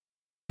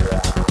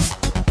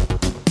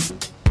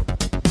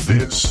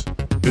This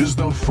is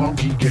the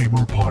Funky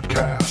Gamer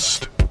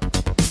Podcast.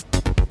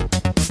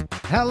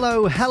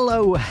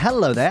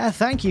 Hello there.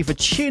 Thank you for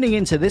tuning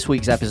into this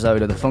week's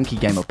episode of the Funky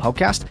Gamer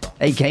Podcast,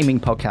 a gaming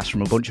podcast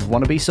from a bunch of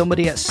wannabe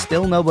somebody at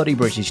still nobody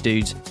British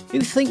dudes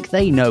who think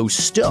they know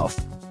stuff.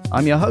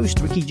 I'm your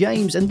host, Ricky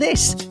James, and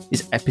this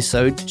is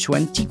episode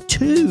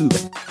 22.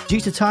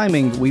 Due to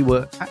timing, we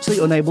were actually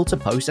unable to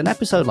post an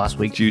episode last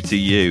week. Due to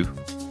you.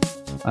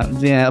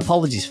 Yeah,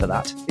 apologies for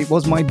that. It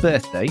was my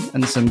birthday,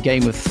 and some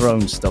Game of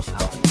Thrones stuff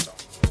happened.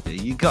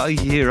 You got a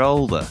year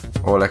older.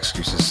 All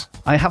excuses.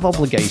 I have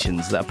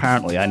obligations that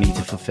apparently I need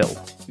to fulfill.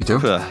 You do?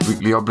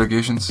 Weekly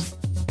obligations?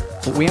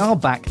 But we are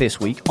back this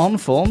week on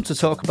form to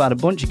talk about a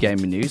bunch of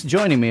gaming news.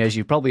 Joining me, as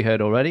you've probably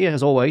heard already,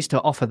 as always,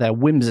 to offer their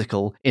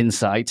whimsical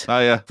insight. Oh,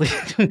 yeah.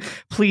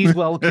 Please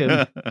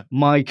welcome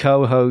my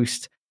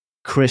co-host,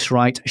 Chris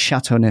Wright,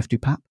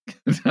 Chateauneuf-du-Pape.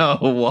 No,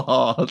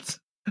 what?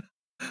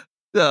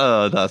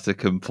 Oh, that's a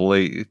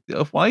complete...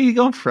 Why are you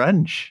going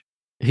French?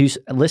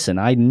 Listen,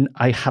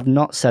 I have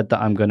not said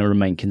that I'm going to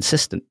remain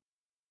consistent.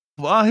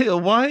 Why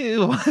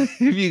have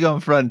you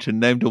gone French and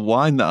named a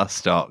wine that I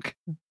stock?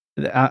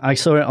 I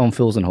saw it on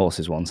Fools and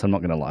Horses once, I'm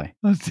not going to lie.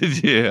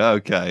 Did you?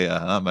 Okay, yeah,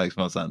 that makes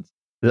more sense.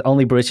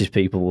 Only British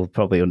people will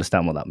probably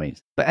understand what that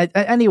means. But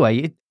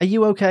anyway, are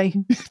you okay?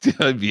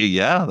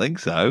 Yeah, I think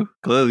so.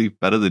 Clearly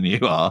better than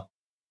you are.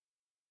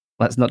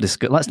 Let's not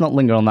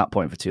linger on that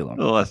point for too long.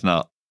 Oh, let's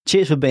not.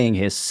 Cheers for being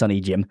here,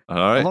 Sonny Jim. All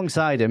right.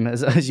 Alongside him,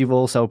 as you've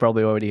also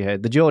probably already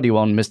heard, the Geordie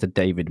one, Mr.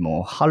 David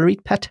Moore.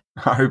 Harriet Pet.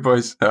 Hi,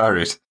 boys.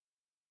 Harriet.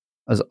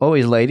 As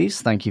always,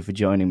 ladies, thank you for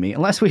joining me.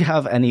 Unless we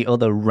have any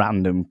other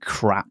random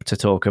crap to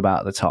talk about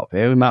at the top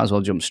here, we might as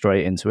well jump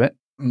straight into it.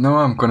 No,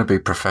 I'm going to be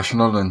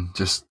professional and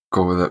just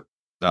go with it.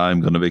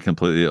 I'm going to be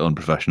completely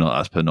unprofessional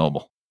as per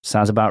normal.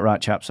 Sounds about right,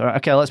 chaps. All right,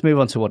 okay, let's move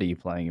on to what are you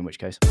playing, in which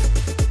case.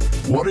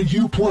 What are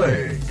you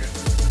playing?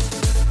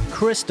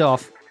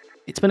 Christoph,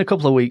 it's been a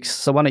couple of weeks,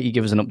 so why don't you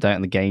give us an update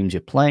on the games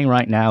you're playing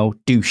right now?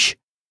 Douche.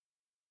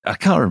 I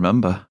can't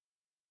remember.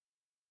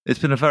 It's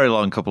been a very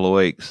long couple of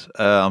weeks.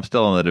 I'm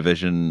still on The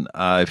Division.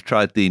 I've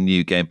tried the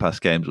new Game Pass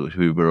games, which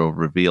we will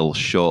reveal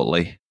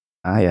shortly.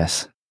 Ah,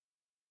 yes.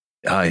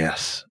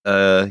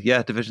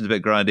 Yeah, Division's a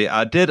bit grindy.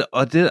 I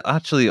did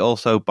actually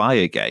also buy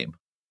a game.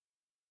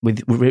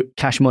 With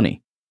cash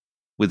money?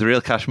 With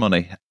real cash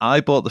money. I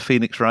bought the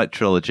Phoenix Wright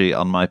trilogy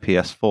on my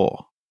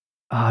PS4.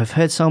 Oh, I've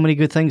heard so many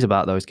good things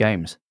about those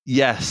games.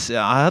 Yes,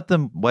 I had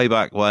them way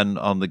back when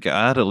I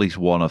had at least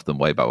one of them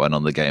way back when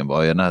on the Game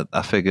Boy, and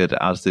I figured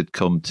as they'd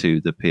come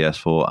to the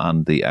PS4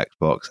 and the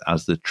Xbox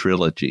as the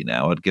trilogy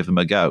now, I'd give them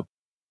a go.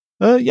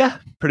 Yeah,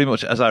 pretty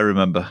much as I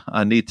remember.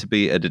 I need to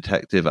be a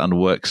detective and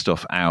work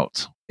stuff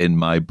out in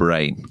my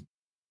brain.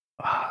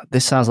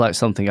 This sounds like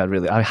something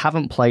I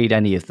haven't played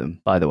any of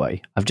them, by the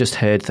way. I've just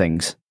heard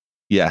things.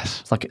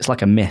 Yes. It's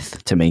like a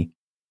myth to me.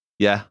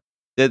 Yeah.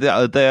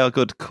 They are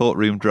good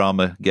courtroom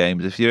drama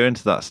games. If you're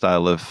into that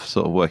style of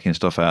sort of working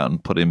stuff out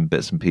and putting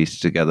bits and pieces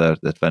together,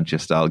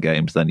 adventure-style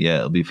games, then yeah,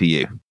 it'll be for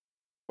you.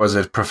 Was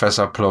it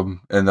Professor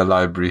Plum in the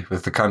library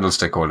with the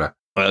candlestick holder?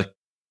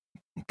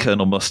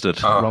 Colonel Mustard.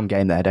 Oh. Wrong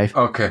game there, Dave.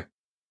 Okay.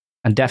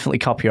 And definitely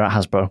copyright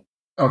Hasbro.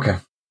 Okay.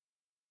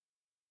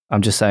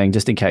 I'm just saying,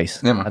 just in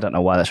case. Yeah, I don't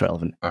know why that's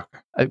relevant.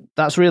 Okay.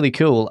 That's really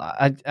cool.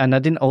 I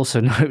didn't also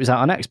know it was out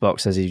on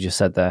Xbox, as you just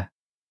said there.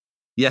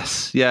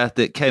 Yes, yeah,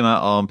 it came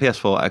out on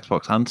PS4,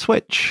 Xbox, and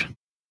Switch.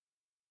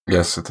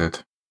 Yes, it did.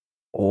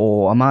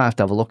 Oh, I might have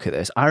to have a look at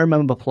this. I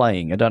remember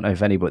playing, I don't know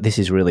if anybody, this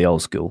is really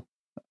old school,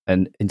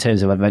 and in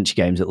terms of adventure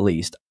games at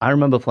least, I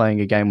remember playing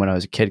a game when I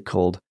was a kid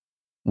called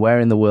Where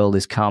in the World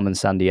is Carmen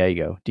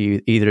Sandiego? Do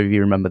either of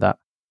you remember that?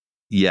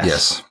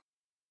 Yes.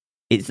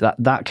 It's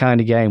that kind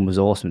of game was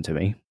awesome to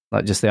me.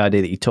 Like just the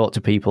idea that you talk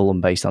to people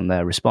and based on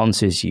their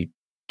responses, you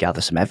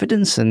gather some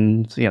evidence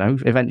and,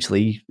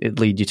 eventually it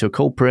lead you to a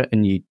culprit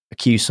and you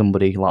accuse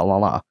somebody, la la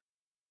la.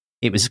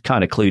 It was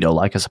kind of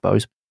Cluedo-like, I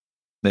suppose.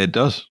 It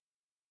does.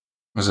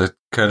 Was it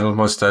Colonel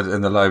Mustard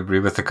in the library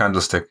with the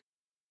candlestick?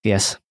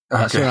 Yes.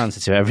 That's your answer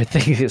to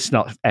everything. It's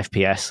not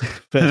FPS.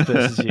 First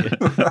person shooter.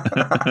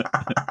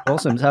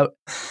 Awesome. So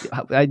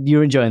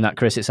you're enjoying that,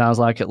 Chris. It sounds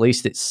like at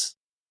least it's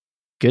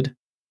good.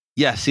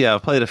 Yes, yeah.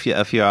 I've played a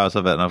few hours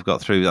of it and I've got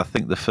through, I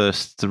think, the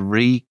first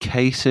 3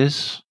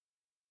 cases,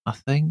 I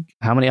think.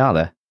 How many are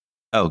there?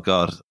 Oh,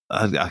 God.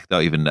 I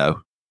don't even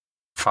know.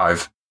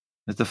 5.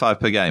 Is there 5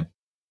 per game?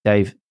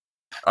 Dave?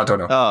 I don't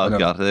know. Oh,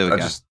 God. There we go. I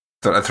just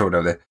thought I'd throw it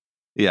out there.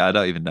 Yeah, I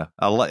don't even know.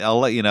 I'll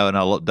let you know and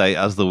I'll update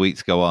as the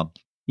weeks go on.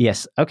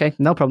 Yes. Okay.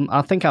 No problem.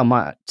 I think I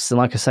might,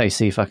 like I say,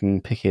 see if I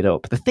can pick it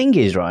up. The thing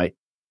is, right,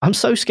 I'm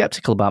so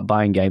skeptical about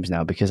buying games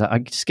now because I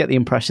just get the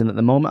impression that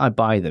the moment I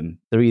buy them,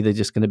 they're either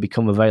just going to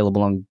become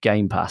available on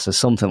Game Pass or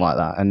something like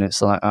that. And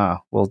it's like,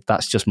 well,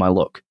 that's just my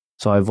luck.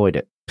 So I avoid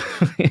it.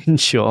 In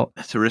short.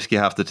 It's a risk you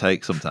have to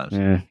take sometimes.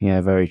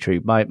 Yeah, very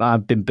true.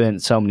 I've been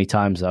burnt so many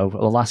times, though. The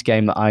last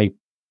game that I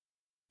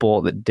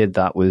bought that did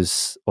that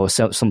was, or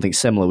something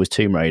similar, was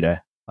Tomb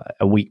Raider.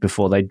 A week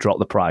before they dropped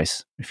the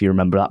price, if you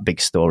remember that big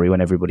story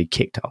when everybody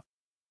kicked off.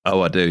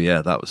 Oh, I do,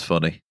 yeah, that was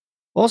funny.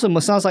 Awesome.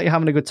 Well, sounds like you're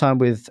having a good time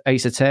with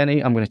Ace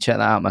Attorney. I'm going to check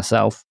that out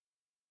myself.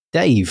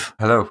 Dave,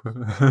 Hello.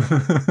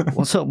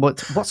 what's up?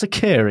 What's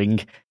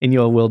occurring in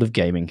your world of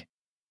gaming?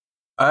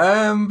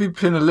 Been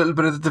playing a little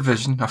bit of The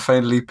Division. I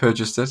finally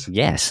purchased it.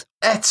 Yes.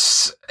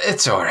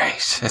 It's all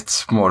right.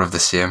 It's more of the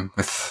same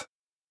with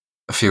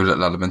a few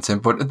little elements in,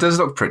 but it does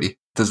look pretty. It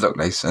does look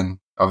nice, and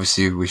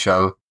obviously we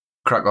shall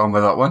crack on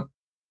with that one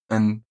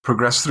and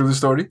progress through the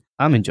story.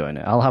 I'm enjoying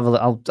it.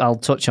 I'll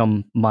touch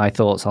on my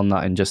thoughts on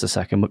that in just a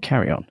second, but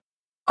carry on.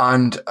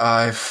 And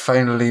I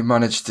finally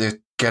managed to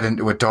get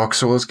into a Dark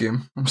Souls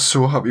game. I'm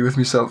so happy with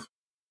myself.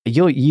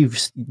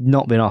 You've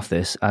not been off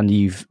this, and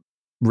you've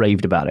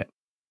raved about it.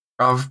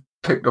 I've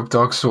picked up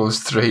Dark Souls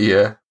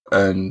 3,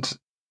 and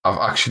I've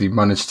actually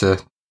managed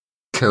to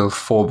kill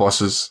 4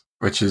 bosses,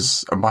 which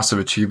is a massive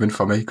achievement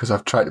for me because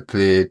I've tried to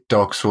play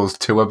Dark Souls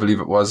 2, I believe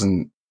it was,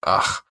 and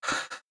I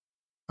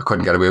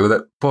couldn't get away with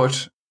it.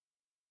 But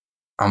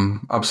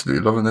I'm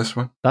absolutely loving this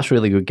one. That's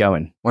really good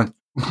going.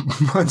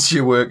 Once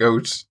you work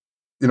out,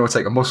 it's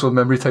like a muscle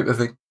memory type of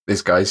thing.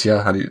 This guy's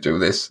here, how do you do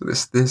this?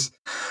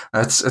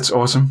 It's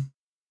awesome.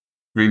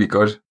 Really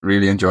good.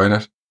 Really enjoying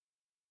it.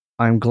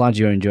 I'm glad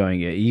you're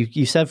enjoying it.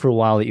 You said for a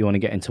while that you want to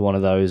get into one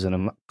of those, and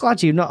I'm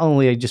glad you not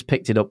only just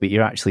picked it up, but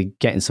you're actually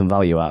getting some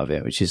value out of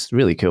it, which is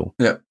really cool.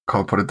 Yeah,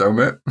 can't put it down,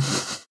 mate.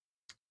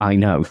 I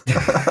know.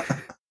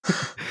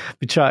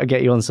 We try to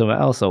get you on something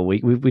else all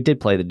week. We did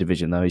play The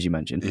Division, though, as you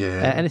mentioned.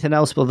 Yeah. Anything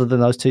else other than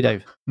those two,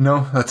 Dave?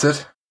 No, that's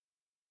it.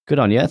 Good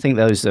on you. I think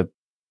those are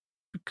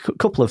a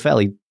couple of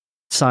fairly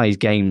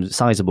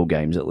sizable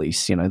games, at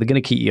least. They're going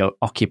to keep you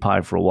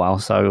occupied for a while,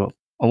 so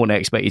I wouldn't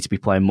expect you to be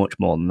playing much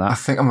more than that. I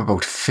think I'm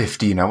about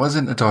 15 hours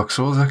into Dark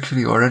Souls,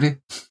 actually, already.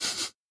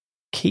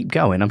 Keep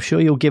going. I'm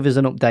sure you'll give us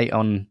an update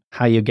on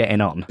how you're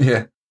getting on. Yeah.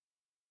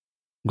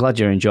 I'm glad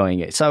you're enjoying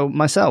it. So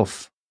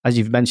myself, as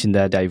you've mentioned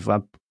there, Dave,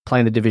 I'm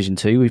playing The Division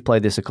 2. We've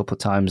played this a couple of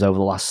times over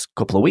the last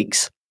couple of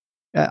weeks.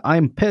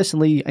 I'm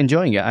personally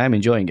enjoying it. I am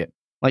enjoying it.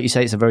 Like you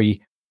say, it's a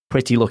very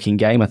pretty looking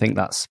game. I think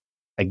that's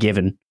a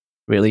given,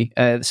 really.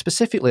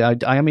 Specifically,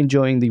 I am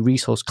enjoying the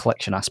resource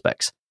collection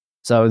aspects.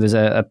 So there's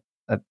a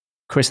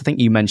Chris, I think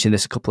you mentioned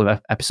this a couple of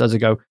episodes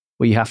ago,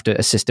 where you have to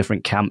assist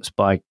different camps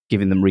by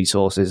giving them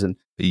resources. And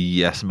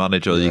yes,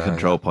 manage all your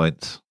control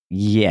points.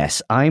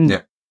 Yes,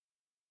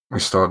 we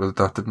started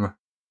that, didn't we?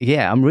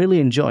 Yeah, I'm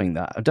really enjoying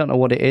that. I don't know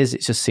what it is.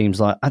 It just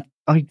seems like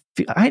I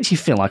actually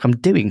feel like I'm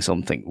doing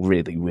something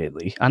really,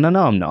 really. And I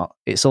know I'm not.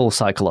 It's all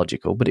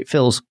psychological, but it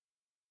feels,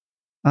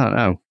 I don't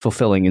know,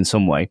 fulfilling in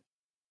some way.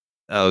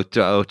 Oh,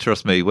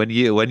 trust me. When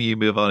you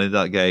move on in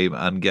that game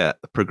and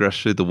progress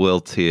through the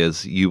world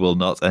tiers, you will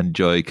not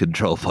enjoy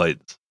control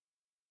points.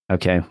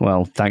 Okay,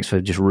 well, thanks for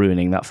just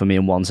ruining that for me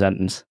in one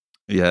sentence.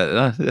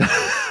 Yeah,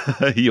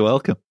 you're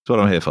welcome. That's what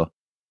I'm here for.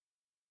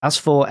 As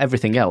for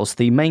everything else,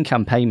 the main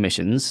campaign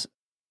missions,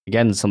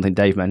 again, something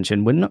Dave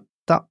mentioned, we're not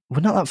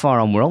that far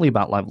on. We're only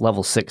about like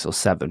level 6 or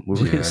 7.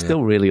 We're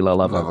still really low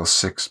level. Level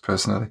 6,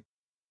 personally.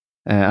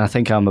 And I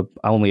think I'm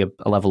only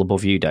a level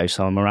above you, Dave,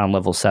 so I'm around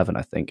level 7,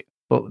 I think.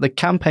 But the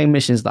campaign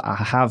missions that I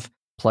have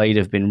played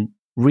have been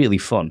really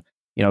fun.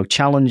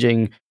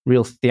 Challenging,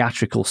 real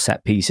theatrical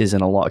set pieces in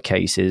a lot of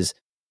cases,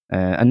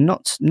 and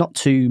not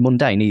too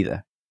mundane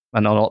either. I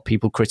know a lot of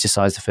people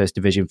criticize the First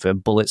Division for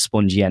bullet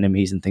spongy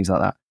enemies and things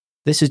like that.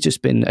 This has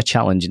just been a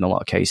challenge in a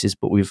lot of cases,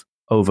 but we've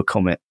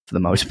overcome it for the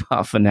most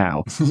part for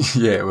now.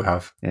 Yeah, we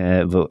have.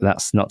 But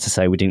that's not to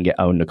say we didn't get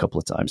owned a couple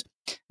of times.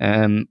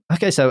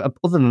 Okay, so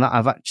other than that,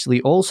 I've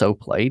actually also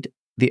played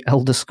The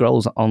Elder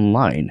Scrolls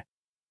Online.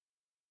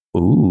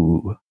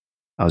 Ooh,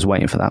 I was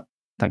waiting for that.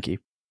 Thank you.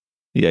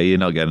 Yeah, you're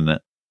not getting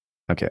it.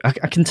 Okay, I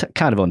can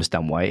kind of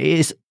understand why. It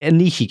is a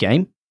niche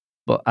game,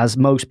 but as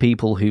most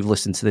people who've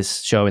listened to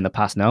this show in the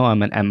past know,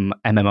 I'm an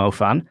MMO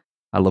fan.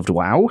 I loved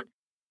WoW.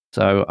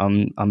 So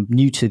I'm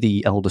new to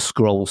the Elder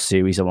Scrolls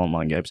series of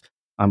online games.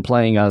 I'm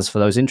playing as, for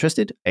those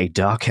interested, a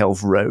Dark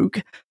Elf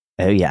Rogue.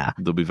 Oh, yeah.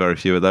 There'll be very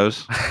few of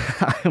those.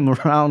 I'm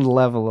around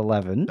level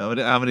 11.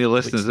 How many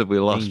listeners have we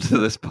lost to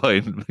this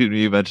point?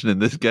 You mentioning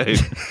this game?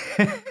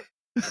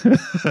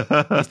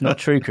 It's not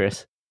true,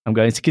 Chris. I'm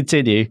going to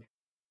continue.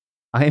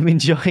 I am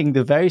enjoying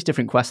the various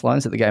different quest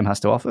lines that the game has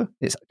to offer.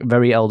 It's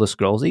very Elder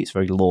Scrollsy. It's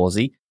very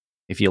Lawsy.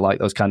 If you like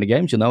those kind of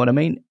games, you'll know what I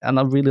mean. And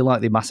I really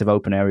like the massive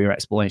open area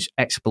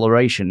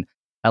exploration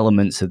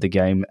elements of the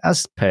game.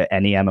 As per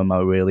any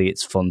MMO, really,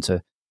 it's fun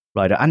to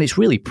ride it. And it's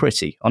really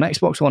pretty. On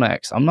Xbox One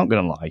X, I'm not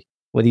going to lie,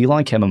 whether you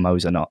like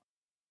MMOs or not,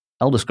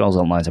 Elder Scrolls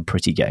Online is a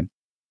pretty game.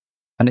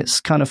 And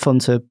it's kind of fun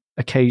to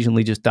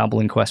occasionally just dabble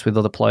in quests with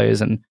other players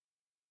and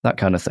that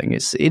kind of thing.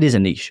 It is a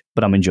niche,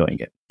 but I'm enjoying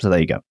it. So there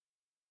you go.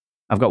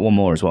 I've got one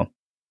more as well.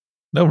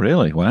 No,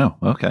 really? Wow.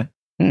 Okay.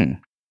 And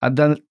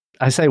then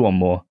I say one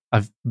more.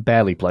 I've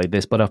barely played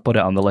this, but I've put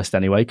it on the list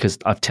anyway because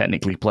I've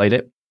technically played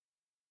it.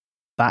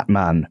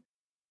 Batman: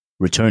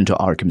 Return to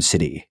Arkham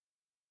City.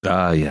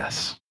 Ah,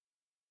 yes.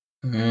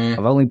 I've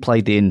only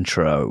played the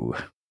intro.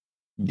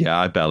 Yeah,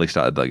 I barely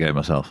started that game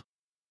myself.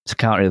 So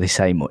can't really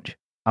say much.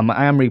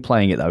 I am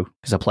replaying it though,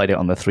 because I played it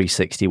on the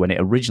 360 when it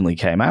originally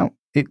came out.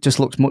 It just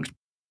looks much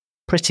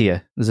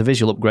prettier. There's a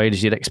visual upgrade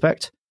as you'd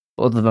expect.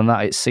 But other than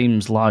that, it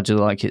seems largely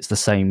like it's the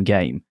same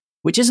game,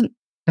 which isn't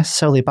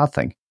necessarily a bad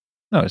thing.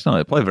 No, it's not.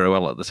 It played very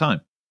well at the time.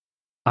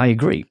 I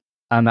agree.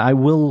 And I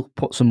will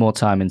put some more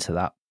time into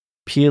that,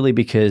 purely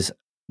because,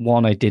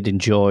 one, I did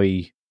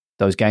enjoy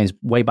those games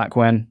way back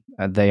when.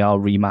 They are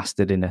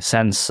remastered in a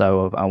sense,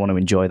 so I want to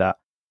enjoy that.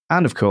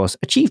 And, of course,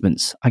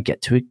 achievements. I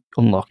get to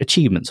unlock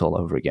achievements all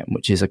over again,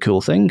 which is a cool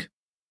thing.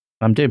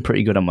 I'm doing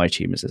pretty good on my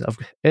achievements. I've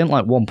earned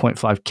like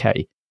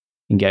 1.5k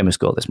in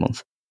Gamerscore this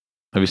month.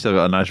 Have you still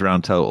got a nice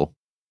round total?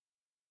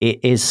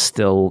 It is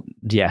still,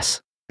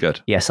 yes.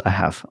 Good. Yes, I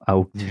have.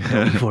 Oh,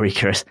 don't worry,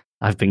 Chris.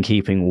 I've been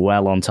keeping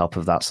well on top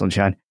of that,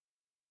 Sunshine.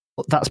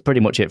 But that's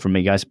pretty much it from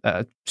me, guys.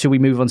 Should we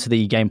move on to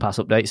the Game Pass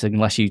updates,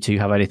 unless you two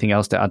have anything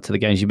else to add to the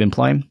games you've been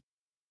playing?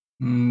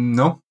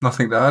 No,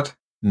 nothing to add.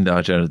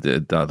 No,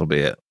 that'll be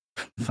it.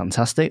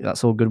 Fantastic.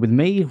 That's all good with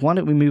me. Why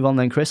don't we move on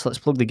then, Chris? Let's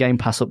plug the Game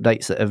Pass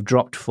updates that have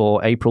dropped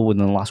for April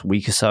within the last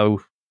week or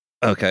so.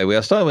 Okay, we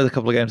are starting with a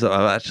couple of games that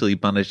I've actually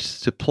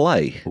managed to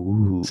play.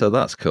 Ooh. So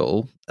that's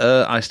cool.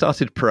 I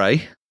started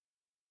Prey.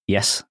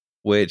 Yes.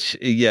 Which,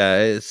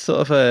 it's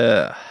sort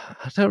of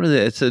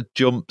it's a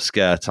jump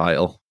scare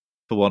title,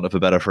 for want of a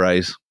better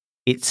phrase.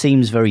 It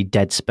seems very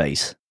Dead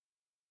Space.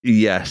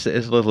 Yes, it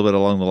is a little bit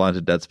along the lines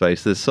of Dead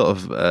Space. There's sort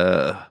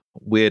of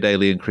weird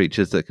alien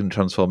creatures that can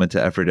transform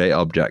into everyday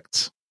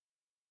objects.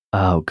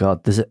 Oh,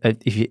 God. Have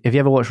you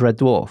ever watched Red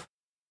Dwarf?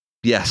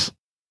 Yes.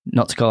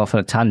 Not to go off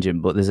on a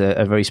tangent, but there's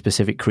a very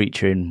specific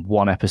creature in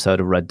one episode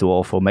of Red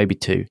Dwarf, or maybe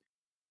two.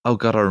 Oh,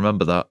 God, I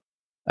remember that.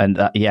 And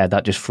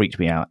that just freaked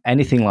me out.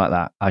 Anything like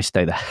that, I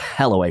stay the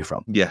hell away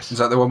from. Yes. Is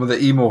that the one with the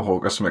emo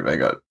hawk or something like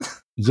that?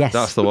 Yes.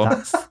 That's the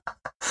one.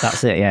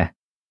 That's it, yeah.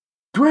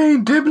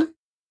 Dwayne Dibley.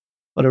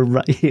 What a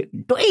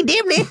Dwayne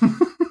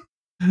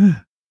Dibley.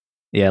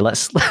 Yeah,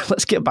 let's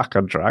get back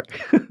on track.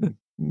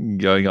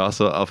 Going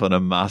also off on a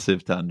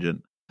massive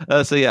tangent.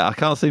 I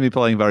can't see me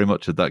playing very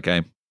much of that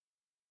game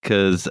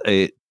because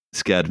it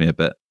scared me a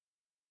bit.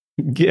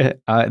 Yeah,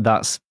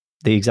 that's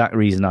the exact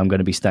reason I'm going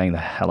to be staying the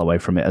hell away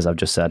from it, as I've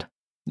just said.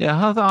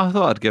 Yeah, I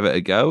thought I'd give it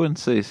a go and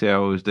see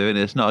how I was doing.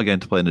 It's not a game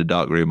to play in a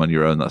dark room on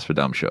your own, that's for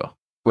damn sure.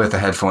 With the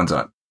headphones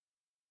on.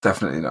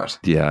 Definitely not.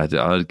 Yeah,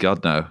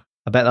 God no.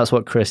 I bet that's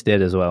what Chris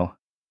did as well.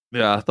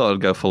 Yeah, I thought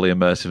I'd go fully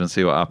immersive and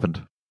see what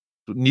happened.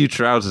 New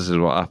trousers is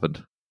what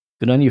happened.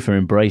 Good on you for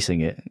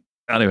embracing it.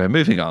 Anyway,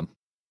 moving on.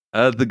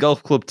 The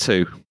Golf Club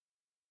 2,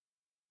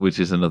 which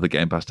is another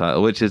Game Pass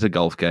title, which is a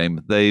golf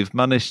game. They've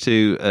managed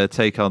to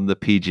take on the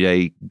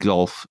PGA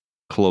Golf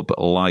Club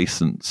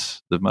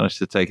license. They've managed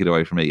to take it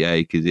away from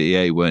EA because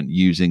EA weren't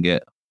using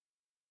it.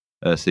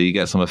 So you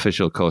get some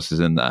official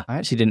courses in there. I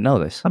actually didn't know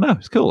this. I know,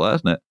 it's cool,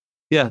 isn't it?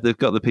 Yeah, they've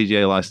got the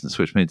PGA license,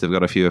 which means they've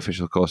got a few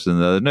official courses in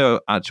there. There are no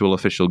actual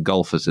official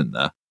golfers in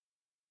there.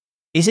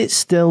 Is it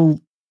still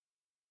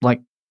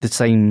like the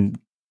same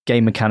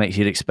game mechanics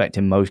you'd expect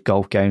in most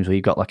golf games where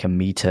you've got like a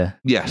meter?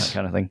 Yes. That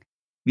kind of thing?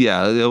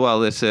 Yeah,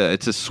 well, it's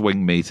a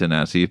swing meter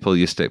now, so you pull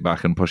your stick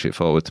back and push it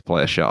forward to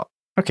play a shot.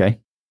 Okay.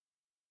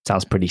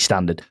 Sounds pretty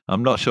standard.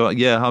 I'm not sure.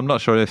 Yeah, I'm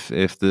not sure if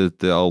the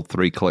old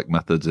 3-click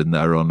method's in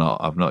there or not.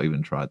 I've not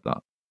even tried that.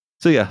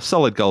 So yeah,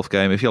 solid golf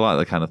game. If you like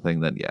that kind of thing,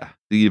 then yeah,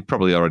 you've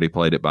probably already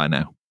played it by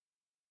now.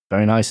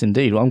 Very nice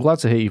indeed. Well, I'm glad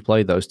to hear you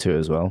played those two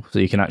as well, so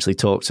you can actually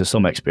talk to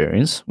some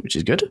experience, which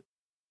is good.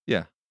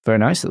 Yeah. Very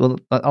nice. Well,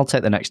 I'll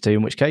take the next two,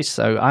 in which case,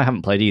 so I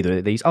haven't played either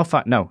of these. Oh, in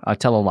fact, no, I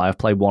tell a lie. I've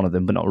played one of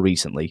them, but not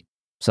recently.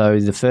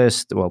 So the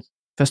first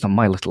on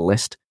my little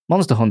list,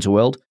 Monster Hunter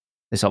World.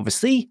 It's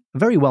obviously a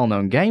very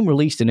well-known game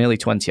released in early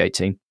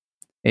 2018.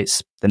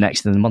 It's the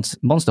next in the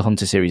Monster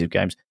Hunter series of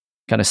games,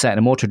 kind of set in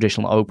a more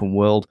traditional open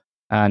world,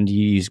 and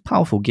you use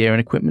powerful gear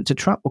and equipment to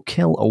trap or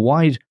kill a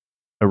wide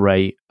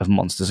array of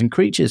monsters and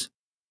creatures.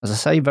 As I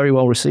say, very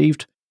well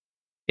received.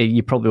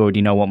 You probably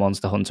already know what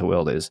Monster Hunter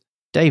World is.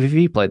 Dave, have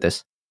you played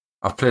this?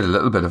 I've played a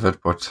little bit of it,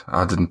 but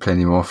I didn't play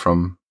any more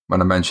from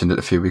when I mentioned it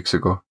a few weeks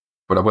ago.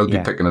 But I will be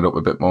picking it up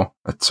a bit more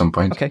at some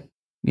point. Okay.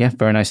 Yeah,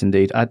 very nice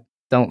indeed. I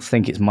don't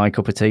think it's my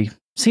cup of tea.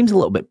 Seems a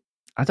little bit...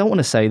 I don't want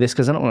to say this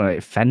because I don't want to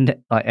offend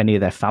any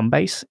of their fan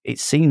base. It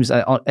seems,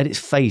 at its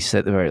face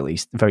at the very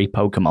least, very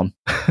Pokemon.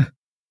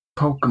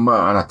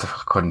 Pokemon,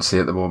 I couldn't see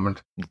at the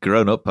moment.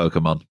 Grown-up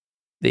Pokemon.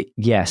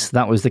 Yes,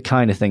 that was the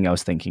kind of thing I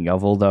was thinking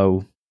of,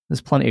 although there's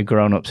plenty of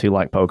grown-ups who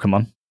like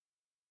Pokemon.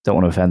 Don't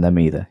want to offend them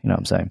either, you know what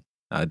I'm saying?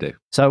 I do.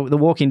 So The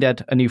Walking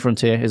Dead, A New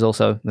Frontier is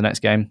also the next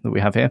game that we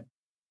have here.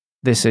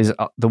 This is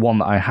the one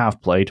that I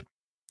have played.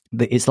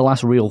 It's the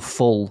last real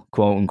full,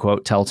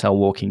 quote-unquote, Telltale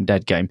Walking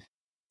Dead game.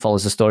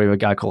 Follows the story of a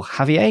guy called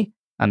Javier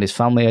and his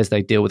family as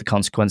they deal with the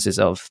consequences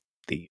of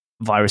the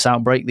virus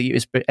outbreak that you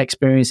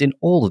experience in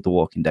all of the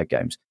Walking Dead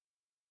games.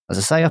 As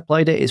I say, I've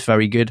played it. It's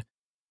very good.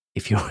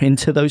 If you're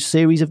into those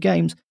series of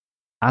games,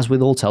 as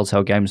with all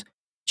Telltale games,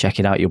 check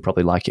it out. You'll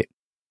probably like it.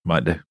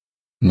 Might do.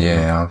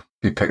 Yeah, I'll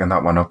be picking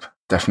that one up,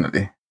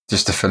 definitely.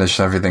 Just to finish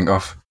everything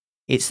off.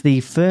 It's the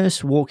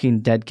first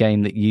Walking Dead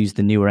game that used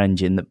the newer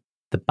engine that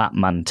the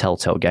Batman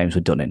Telltale games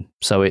were done in.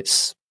 So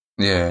it's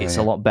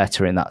a lot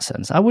better in that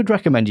sense. I would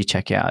recommend you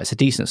check it out. It's a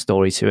decent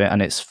story to it,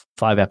 and it's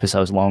 5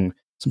 episodes long.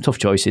 some tough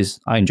choices.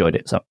 I enjoyed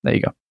it. So there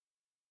you go.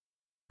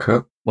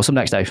 Cool. What's up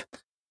next, Dave?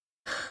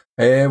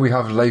 We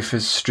have Life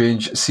is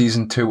Strange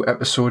Season 2,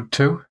 Episode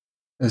 2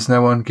 is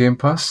now on Game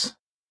Pass.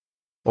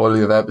 All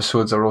the other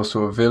episodes are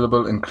also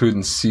available,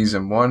 including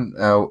Season 1.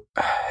 Now,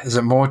 is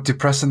it more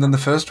depressing than the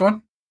first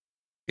one?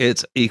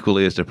 It's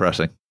equally as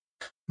depressing.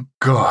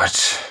 God.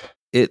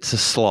 It's a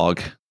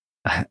slog.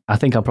 I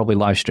think I'll probably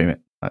live stream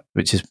it,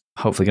 which is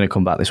hopefully going to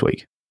come back this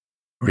week.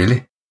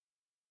 Really?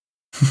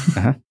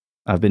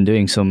 I've been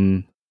doing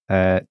some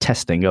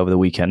testing over the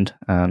weekend,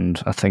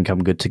 and I think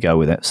I'm good to go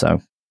with it.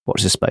 So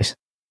watch this space.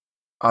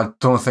 I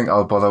don't think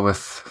I'll bother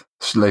with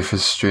Life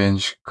is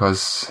Strange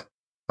because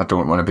I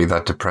don't want to be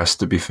that depressed,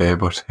 to be fair,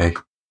 but hey,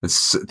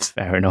 it's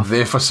fair enough.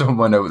 There for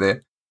someone out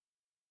there.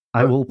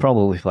 I will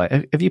probably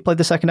play. Have you played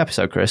the second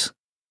episode, Chris?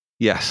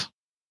 Yes.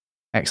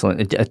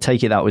 Excellent. I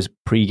take it that was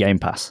pre-Game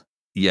Pass.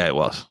 Yeah, it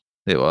was.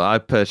 I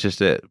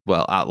purchased it,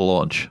 at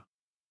launch.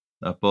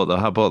 I bought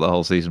the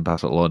whole season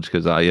pass at launch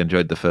because I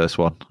enjoyed the first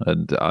one,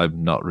 and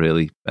I'm not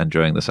really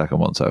enjoying the second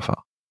one so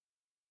far.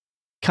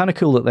 Kind of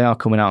cool that they are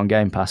coming out on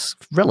Game Pass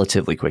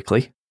relatively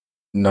quickly.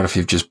 Not if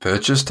you've just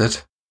purchased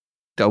it.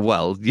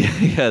 Well,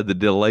 yeah, the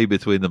delay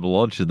between them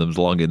launching them's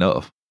long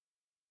enough.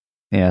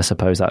 Yeah, I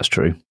suppose that's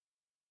true.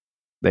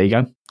 There you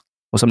go.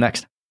 What's up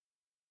next?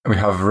 We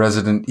have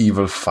Resident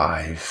Evil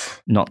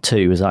 5. Not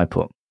 2, as I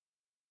put.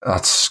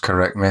 That's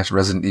correct, mate.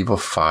 Resident Evil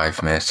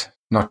 5, mate.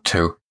 Not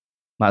 2.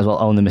 Might as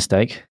well own the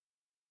mistake.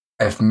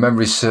 If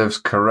memory serves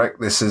correct,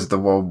 this is the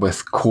one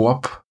with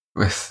co-op.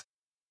 I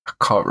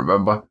can't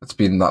remember. It's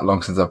been that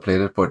long since I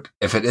played it, but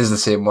if it is the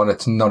same one,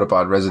 it's not a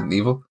bad Resident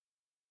Evil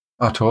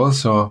at all.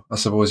 So I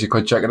suppose you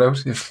could check it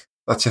out if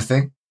that's your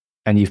thing.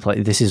 And you've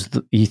played.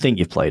 You think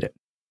you've played it?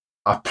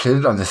 I played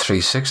it on the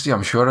 360.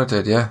 I'm sure I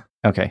did. Yeah.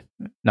 Okay,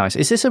 nice.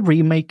 Is this a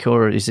remake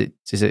or is it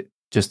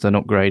just an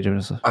upgrade?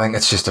 I think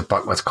it's just a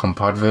backwards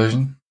compatible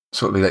version.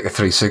 So it'll be like a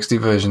 360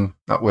 version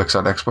that works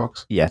on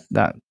Xbox. Yeah,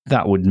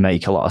 that would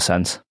make a lot of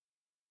sense.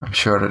 I'm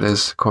sure it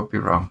is. Could be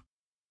wrong.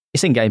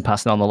 It's in Game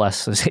Pass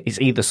nonetheless.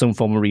 It's either some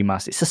form of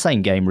remaster. It's the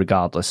same game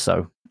regardless,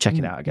 so check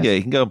it out, I guess. Yeah,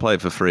 you can go and play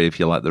it for free if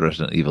you like the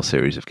Resident Evil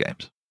series of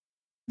games.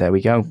 There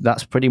we go.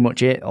 That's pretty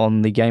much it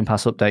on the Game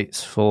Pass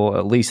updates for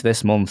at least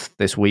this month,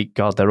 this week.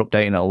 God, they're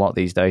updating it a lot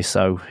these days,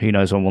 so who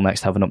knows when we'll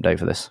next have an update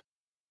for this.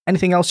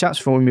 Anything else, chats,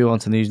 before we move on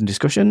to the news and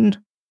discussion?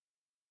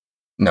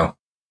 No.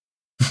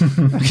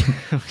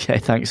 Okay,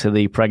 thanks for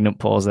the pregnant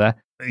pause there.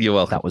 You're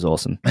welcome. That was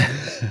awesome.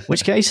 In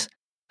which case,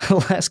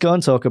 let's go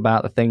and talk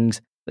about the things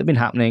that have been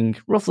happening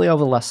roughly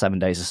over the last 7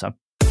 days or so.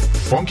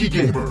 Funky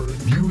Gamer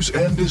news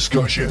and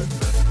discussion.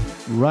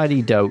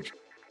 Righty doke.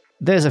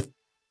 There's a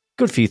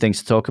good few things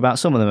to talk about.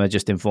 Some of them are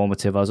just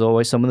informative as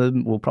always. Some of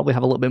them will probably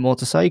have a little bit more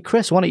to say.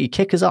 Chris, why don't you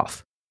kick us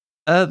off?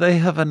 They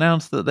have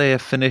announced that they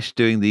have finished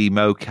doing the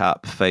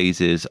mocap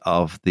phases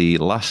of The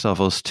Last of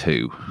Us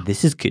 2.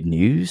 This is good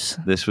news.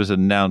 This was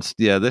announced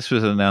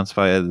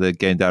via the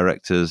game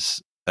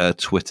director's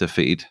Twitter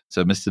feed.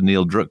 So Mr.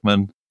 Neil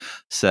Druckmann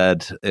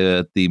said,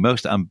 the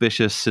most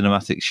ambitious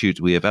cinematic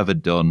shoot we have ever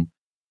done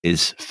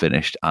is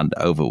finished and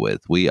over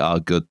with. We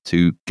are good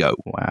to go.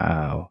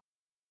 Wow.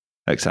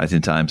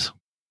 Exciting times.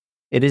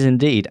 It is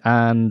indeed,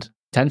 and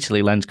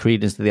potentially lends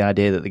credence to the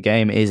idea that the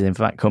game is in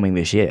fact coming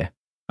this year.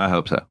 I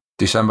hope so.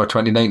 December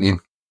 2019.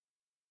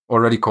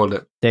 Already called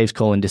it. Dave's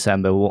calling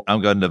December.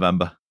 I'm going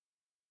November.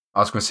 I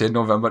was going to say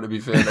November to be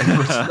fair.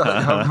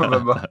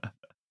 November.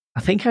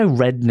 I think I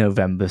read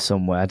November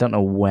somewhere. I don't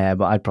know where,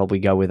 but I'd probably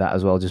go with that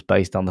as well, just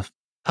based on the...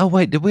 Oh,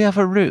 wait, did we have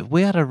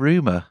we had a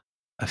rumour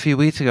a few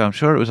weeks ago. I'm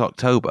sure it was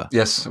October.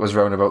 Yes, it was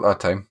around about that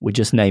time. We're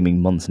just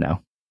naming months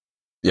now.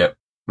 Yep,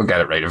 we'll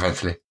get it right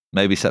eventually.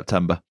 Maybe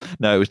September.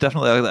 No, it was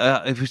definitely...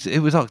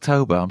 it was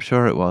October. I'm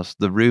sure it was.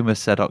 The rumour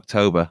said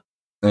October.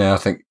 Yeah, I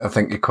think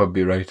it could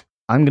be right.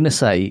 I'm going to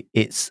say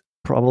it's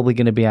probably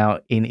going to be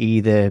out in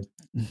either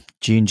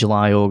June,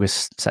 July,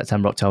 August,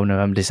 September, October,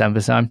 November,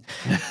 December time.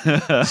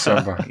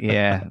 December.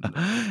 Yeah.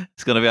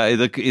 It's going to be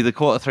out either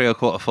quarter 3 or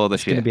quarter 4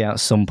 this year. It's going to be out at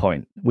some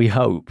point. We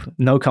hope.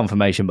 No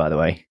confirmation, by the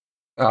way.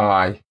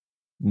 Aye.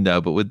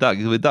 No, but with that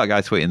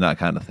guy tweeting that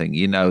kind of thing,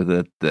 you know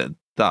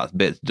that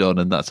bit's done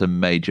and that's a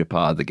major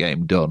part of the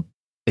game done.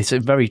 It's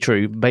very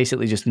true.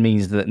 Basically just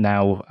means that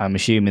now I'm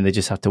assuming they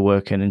just have to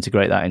work and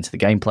integrate that into the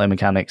gameplay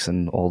mechanics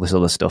and all this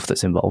other stuff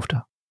that's involved.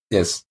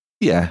 Yes.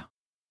 Yeah.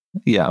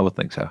 Yeah, I would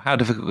think so. How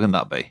difficult can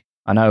that be?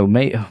 I know,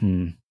 mate.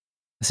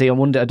 See,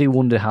 I do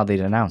wonder how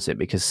they'd announce it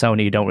because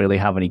Sony don't really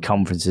have any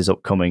conferences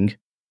upcoming.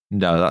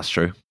 No, that's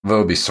true.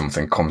 There'll be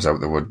something comes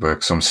out the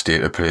woodwork. Some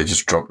state of play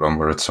just dropped on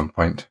at some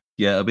point.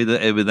 Yeah, it'll be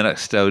the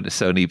next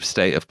Sony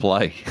state of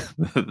play.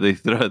 they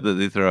throw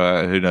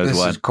out who knows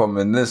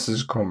when. This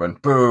is coming.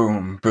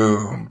 Boom,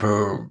 boom,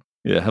 boom.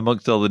 Yeah,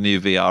 amongst all the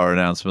new VR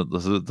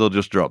announcements, they'll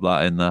just drop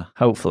that in there.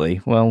 Hopefully.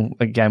 Well,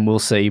 again, we'll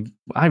see.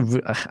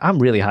 I'm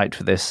really hyped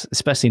for this,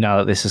 especially now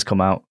that this has come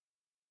out.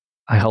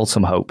 I hold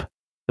some hope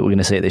that we're going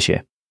to see it this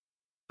year.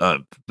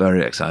 I'm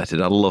very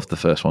excited. I loved the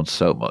first one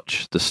so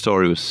much. The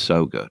story was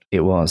so good.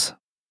 It was.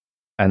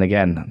 And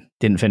again,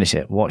 didn't finish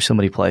it. Watched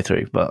somebody play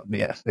through, but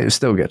yeah, it was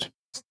still good.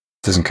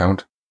 Doesn't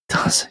count.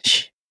 does.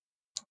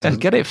 Yeah,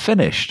 get it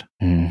finished.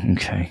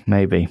 Okay,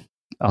 maybe.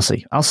 I'll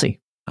see.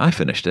 I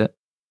finished it.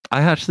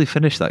 I actually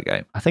finished that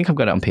game. I think I've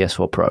got it on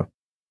PS4 Pro.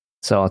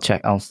 So I'll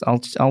check.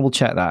 I will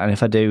check that, and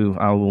if I do,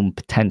 I will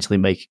potentially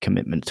make a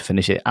commitment to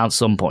finish it at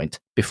some point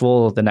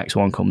before the next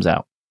one comes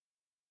out.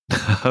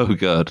 Oh,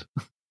 God.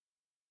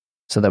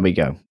 So there we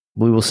go.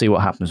 We will see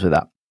what happens with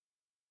that.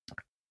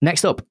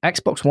 Next up,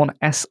 Xbox One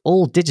S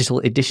All Digital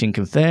Edition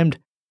confirmed.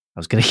 I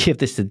was going to give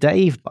this to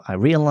Dave, but I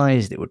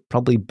realised it would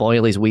probably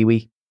boil his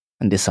wee-wee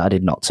and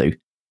decided not to.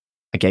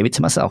 I gave it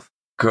to myself.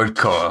 Good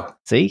call.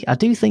 See, I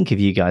do think of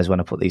you guys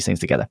when I put these things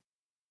together.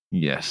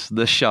 Yes,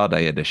 the Sade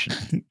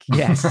edition.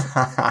 Yes,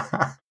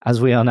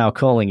 as we are now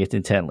calling it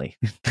internally.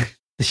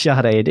 The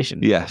Sade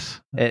edition.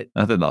 Yes, I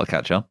think that'll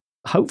catch on.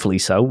 Hopefully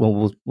so.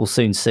 We'll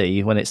soon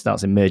see when it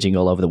starts emerging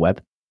all over the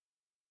web.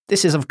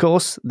 This is, of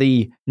course,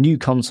 the new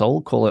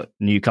console, call it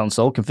new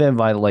console, confirmed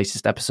via the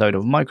latest episode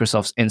of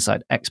Microsoft's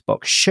Inside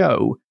Xbox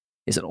show.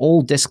 It's an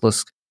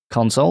all-discless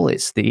console.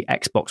 It's the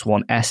Xbox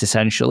One S,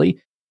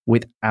 essentially,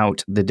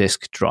 without the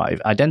disk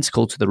drive,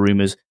 identical to the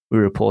rumours we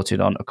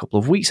reported on a couple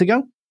of weeks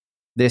ago.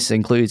 This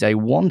includes a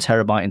 1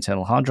 terabyte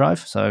internal hard drive,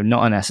 so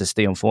not an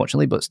SSD,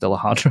 unfortunately, but still a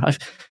hard drive.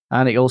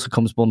 And it also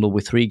comes bundled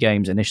with 3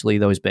 games initially,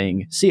 those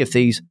being Sea of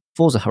Thieves,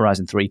 Forza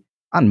Horizon 3,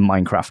 and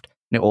Minecraft.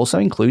 And it also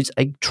includes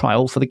a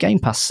trial for the Game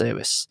Pass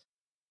service.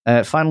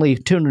 Finally,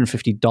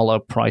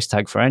 $250 price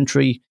tag for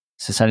entry.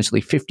 It's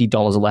essentially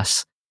 $50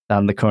 less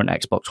than the current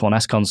Xbox One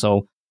S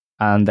console.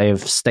 And they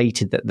have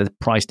stated that the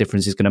price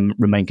difference is going to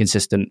remain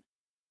consistent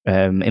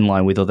in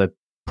line with other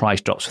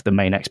price drops for the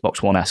main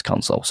Xbox One S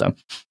console. So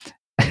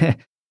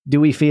do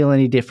we feel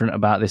any different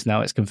about this now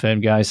it's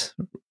confirmed, guys?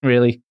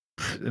 Really?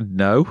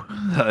 No.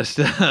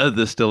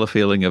 There's still a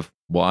feeling of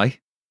why.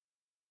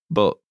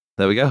 But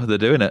there we go. They're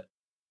doing it.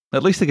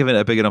 At least they're giving it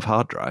a big enough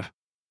hard drive.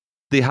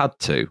 They had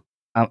to.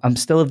 I'm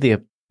still of the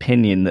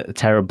opinion that a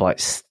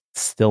terabyte's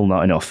still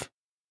not enough.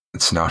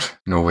 It's not.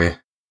 No way.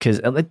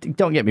 Because,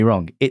 don't get me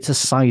wrong, it's a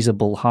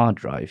sizable hard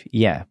drive,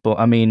 yeah. But,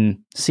 I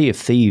mean, Sea of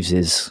Thieves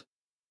is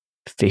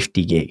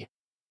 50 gig.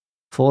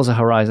 Forza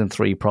Horizon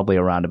 3 probably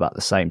around about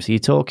the same. So you're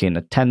talking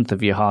a tenth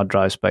of your hard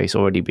drive space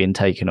already being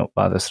taken up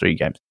by the 3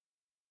 games.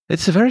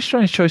 It's a very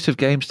strange choice of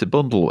games to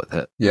bundle with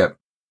it. Yeah.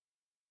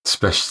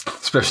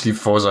 Especially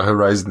Forza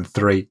Horizon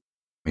 3.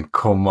 I mean,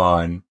 come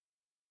on.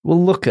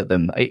 Well, look at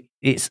them.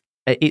 It's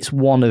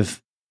one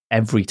of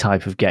every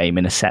type of game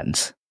in a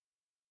sense.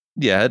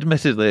 Yeah,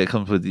 admittedly, it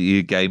comes with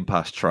your Game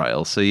Pass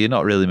trial, so you're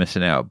not really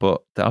missing out.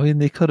 But, I mean,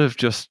 they could have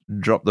just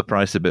dropped the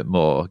price a bit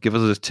more, give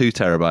us a 2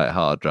 terabyte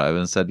hard drive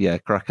and said, yeah,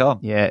 crack on.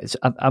 Yeah,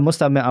 I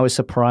must admit, I was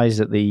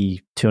surprised at the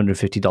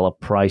 $250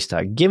 price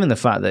tag, given the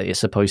fact that it's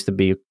supposed to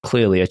be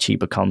clearly a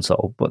cheaper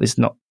console, but it's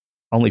not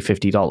only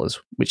 $50,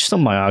 which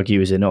some might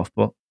argue is enough,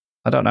 but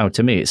I don't know.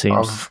 To me, it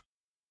seems... I've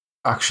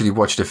actually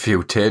watched a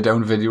few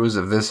teardown videos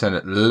of this, and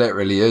it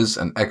literally is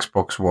an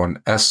Xbox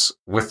One S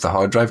with the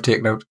hard drive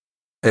taken out.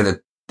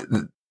 The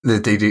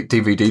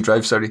DVD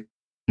drive, sorry.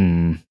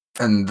 And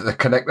the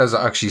connectors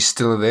are actually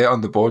still there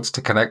on the boards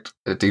to connect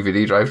the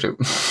DVD drive to.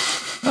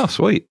 Oh,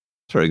 sweet.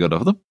 It's very good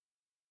of them.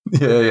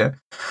 Yeah.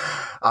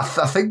 I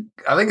think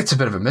it's a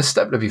bit of a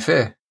misstep, to be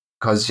fair,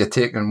 because you're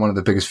taking one of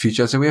the biggest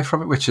features away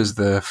from it, which is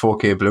the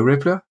 4K Blu-ray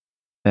player.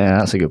 Yeah,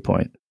 that's a good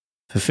point.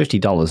 For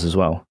 $50 as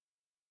well.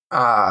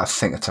 I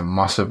think it's a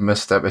massive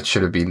misstep. It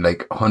should have been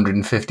like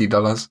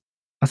 $150.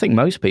 I think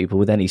most people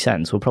with any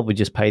sense will probably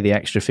just pay the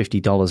extra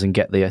 $50 and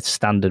get the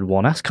standard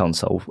One S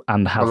console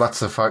and have... Well, that's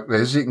the fact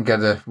is you can get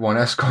a One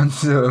S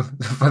console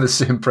for the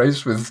same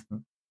price with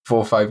 4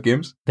 or 5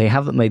 games. They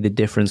haven't made the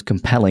difference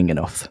compelling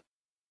enough.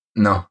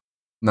 No,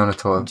 none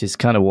at all. Which is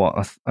kind of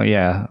what...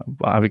 I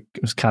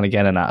was kind of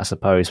getting at, I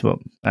suppose. But,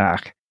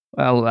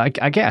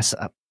 I guess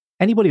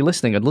anybody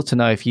listening, I'd love to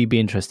know if you'd be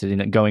interested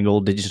in going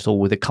all digital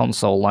with a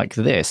console like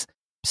this.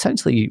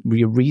 Essentially,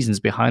 your reasons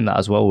behind that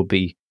as well would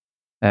be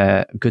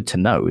good to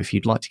know. If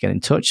you'd like to get in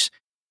touch,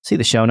 see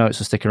the show notes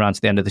or stick around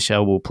to the end of the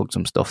show. We'll plug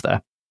some stuff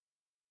there.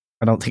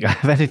 I don't think I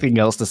have anything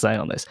else to say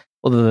on this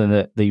other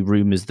than the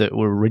rumours that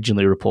were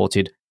originally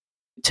reported.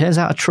 It turns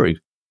out are true.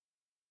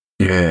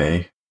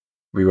 Yay.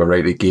 We were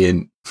right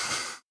again.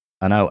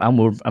 I know, and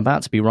we're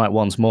about to be right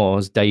once more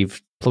as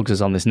Dave plugs us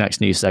on this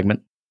next news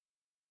segment.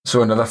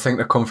 So another thing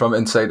to come from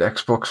inside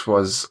Xbox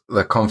was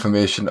the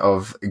confirmation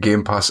of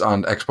Game Pass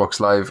and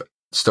Xbox Live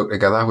stuck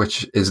together,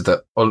 which is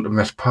the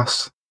Ultimate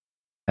Pass.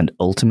 And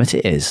Ultimate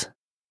it is.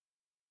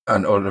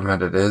 And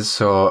Ultimate it is.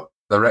 So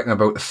they reckon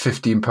about the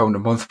 £15 a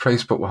month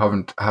price, but we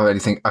haven't have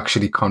anything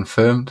actually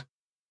confirmed.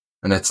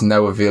 And it's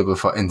now available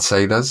for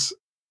insiders.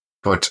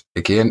 But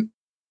again,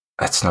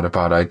 it's not a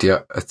bad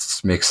idea.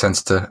 It makes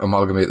sense to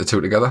amalgamate the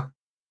two together.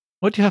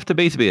 What do you have to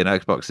be an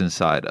Xbox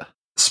insider?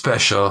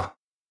 Special.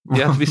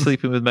 You have to be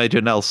sleeping with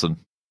Major Nelson.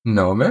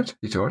 No, mate,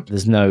 you don't.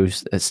 There's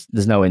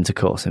no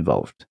intercourse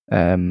involved.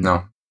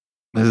 No.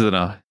 Isn't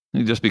it?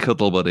 You just be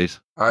cuddle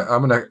buddies.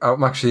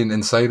 I'm actually an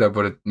insider,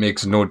 but it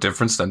makes no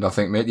difference to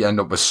nothing, mate. You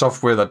end up with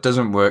software that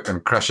doesn't work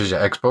and crashes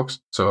your Xbox.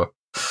 So,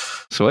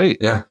 sweet.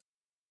 Yeah.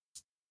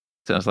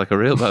 Sounds like a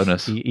real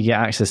bonus. You get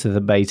access to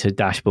the beta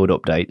dashboard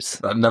updates.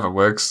 That never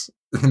works.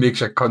 It makes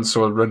your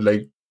console run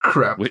like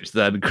crap. Which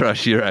then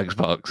crash your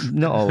Xbox.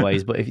 Not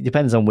always, but it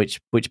depends on which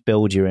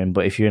build you're in.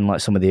 But if you're in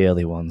like some of the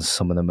early ones,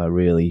 some of them are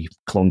really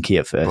clunky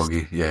at first.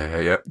 Buggy.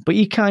 Yeah. But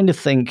you kind of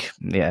think,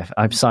 yeah,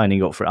 I'm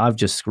signing up for it. I've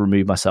just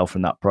removed myself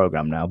from that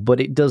program now. But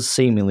it does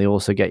seemingly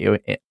also get you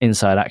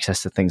inside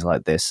access to things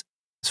like this.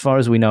 As far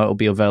as we know, it'll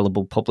be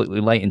available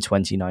publicly late in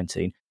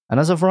 2019. And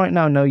as of right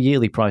now, no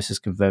yearly price is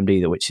confirmed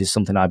either, which is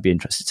something I'd be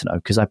interested to know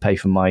because I pay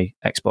for my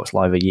Xbox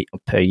Live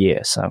per year.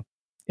 So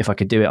if I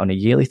could do it on a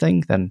yearly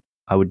thing, then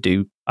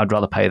I'd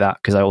rather pay that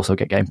because I also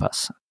get Game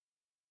Pass.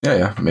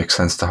 Yeah. It makes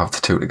sense to have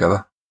the two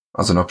together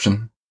as an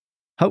option.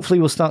 Hopefully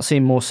we'll start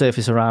seeing more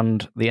Surface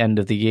around the end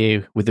of the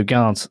year with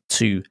regards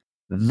to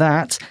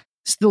that.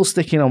 Still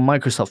sticking on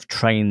Microsoft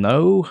train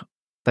though,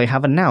 they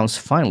have announced,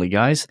 finally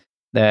guys,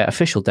 their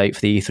official date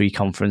for the E3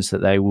 conference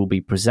that they will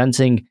be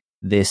presenting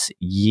this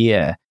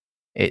year.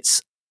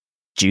 It's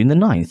June the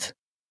 9th.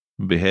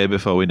 We'll be here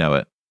before we know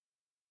it.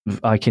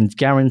 I can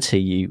guarantee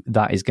you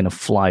that is going to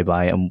fly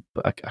by, and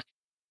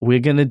we're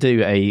going to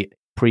do a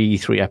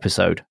pre-E3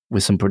 episode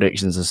with some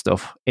predictions and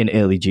stuff in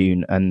early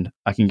June, and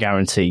I can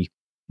guarantee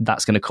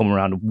that's going to come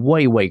around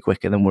way, way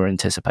quicker than we're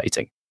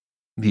anticipating.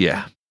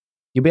 Yeah.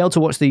 You'll be able to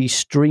watch the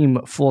stream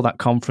for that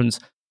conference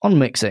on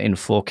Mixer in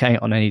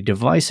 4K on any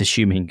device,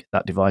 assuming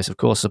that device, of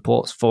course,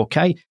 supports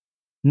 4K.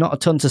 Not a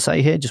ton to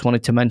say here, just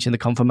wanted to mention the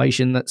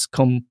confirmation that's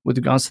come with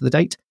regards to the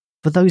date.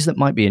 For those that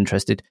might be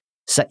interested,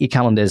 set your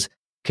calendars,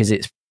 because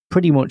it's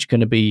pretty much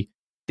going to be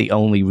the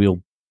only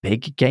real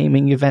big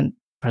gaming event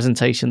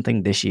presentation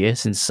thing this year,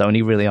 since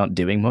Sony really aren't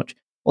doing much.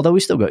 Although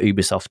we've still got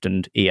Ubisoft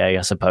and EA,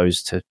 I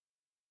suppose, to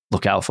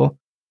look out for.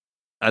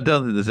 I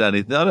don't think there's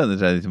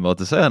anything more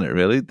to say on it,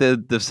 really.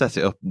 They've set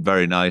it up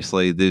very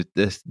nicely.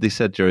 They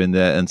said during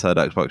their Inside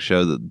Xbox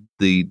show that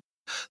the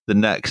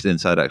next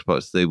Inside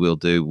Xbox they will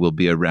do will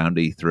be around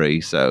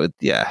E3. So,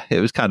 yeah, it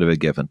was kind of a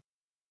given.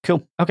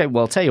 Cool. Okay,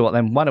 well, I'll tell you what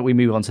then. Why don't we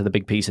move on to the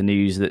big piece of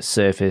news that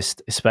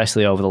surfaced,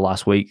 especially over the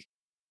last week?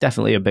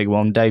 Definitely a big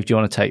one. Dave, do you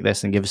want to take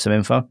this and give us some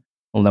info?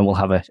 And then we'll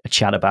have a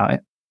chat about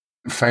it.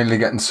 Finally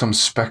getting some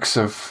specs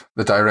of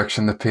the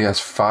direction the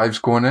PS5's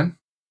going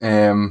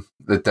in.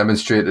 They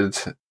demonstrated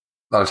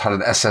that it had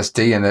an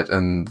SSD in it,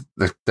 and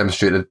they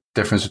demonstrated the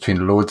difference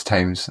between load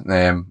times.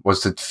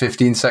 Was it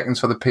 15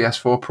 seconds for the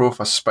PS4 Pro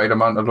for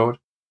Spider-Man to load?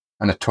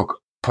 And it took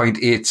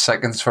 0.8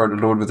 seconds for it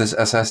to load with this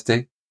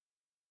SSD.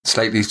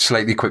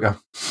 Slightly quicker.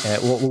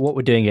 What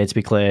we're doing here, to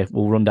be clear,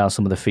 we'll run down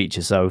some of the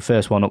features. So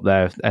first one up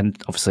there,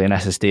 and obviously an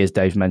SSD, as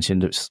Dave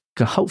mentioned, it's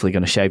hopefully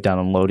going to shave down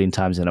on loading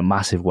times in a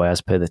massive way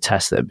as per the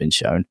tests that have been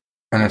shown.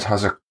 And it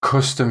has a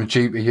custom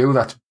GPU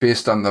that's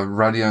based on the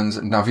Radeon's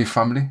Navi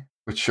family,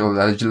 which will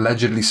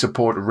allegedly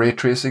support ray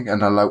tracing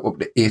and allow up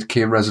to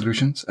 8K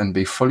resolutions and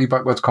be fully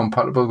backwards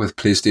compatible with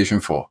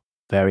PlayStation 4.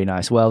 Very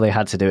nice. Well, they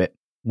had to do it.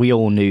 We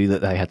all knew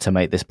that they had to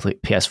make this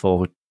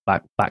PS4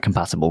 back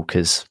compatible,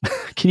 because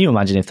can you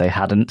imagine if they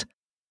hadn't?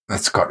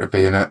 That's got to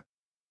be in it.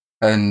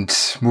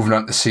 And moving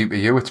on to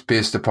CPU, it's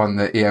based upon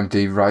the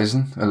AMD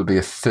Ryzen. It'll be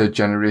a third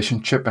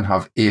generation chip and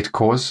have 8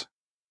 cores.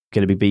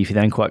 Going to be beefy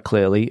then, quite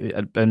clearly.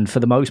 And for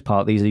the most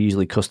part, these are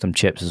usually custom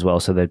chips as well,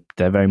 so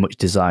they're very much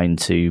designed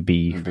to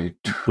be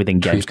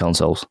within games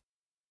consoles.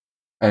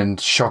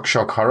 And shock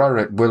horror,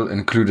 it will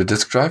include a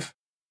disk drive.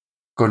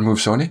 Good move,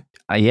 Sony.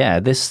 Yeah,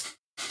 this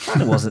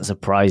kind of wasn't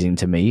surprising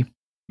to me.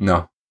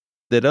 No.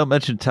 They don't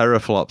mention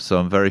teraflops, so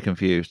I'm very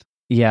confused.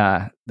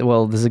 Yeah,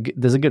 well, there's a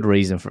good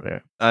reason for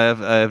it. I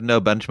have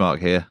no benchmark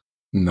here.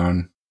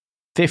 None.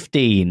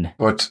 15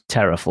 What?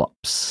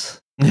 Teraflops.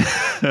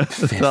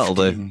 That'll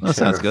do. That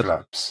sounds good.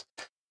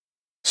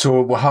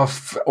 So we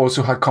have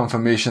also had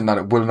confirmation that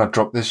it will not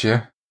drop this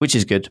year. Which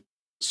is good.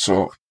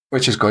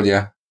 Which is good,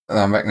 yeah. And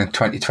I'm reckoning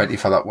 2020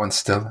 for that one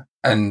still.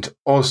 And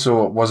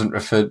also it wasn't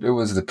referred, it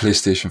was the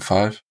PlayStation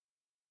 5.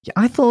 Yeah,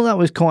 I thought that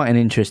was quite an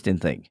interesting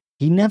thing.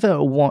 He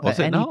never Was at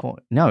it any not? point.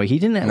 No, he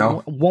didn't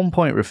at one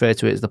point refer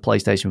to it as the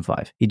PlayStation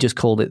 5. He just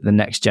called it the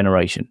next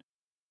generation.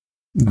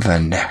 The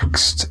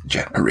next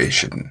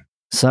generation.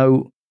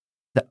 So,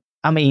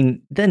 I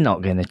mean, they're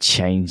not going to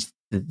change.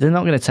 They're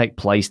not going to take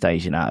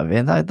PlayStation out of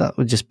it. That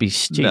would just be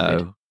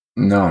stupid.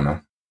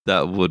 No.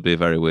 That would be a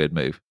very weird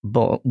move.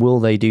 But will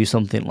they do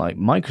something like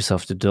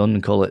Microsoft have done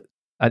and call it?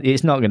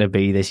 It's not going to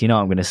be this. You know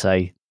what I'm going to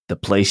say? The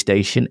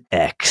PlayStation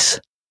X.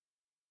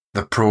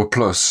 The Pro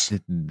Plus.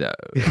 No.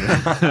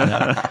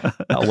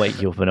 That'll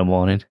wake you up in the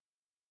morning.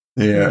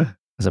 Yeah.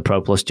 As a Pro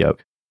Plus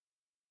joke.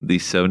 The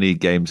Sony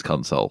games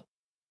console.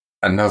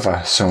 Another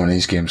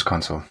Sony's games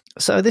console.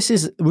 So this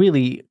is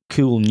really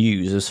cool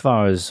news as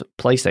far as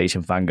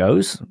PlayStation fan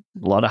goes.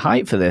 A lot of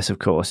hype for this, of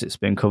course. It's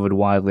been covered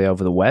widely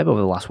over the web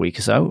over the last week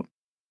or so.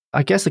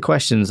 I guess the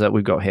questions that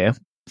we've got here,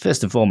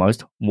 first and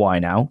foremost, why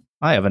now?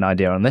 I have an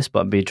idea on this,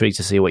 but I'd be intrigued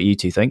to see what you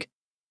two think.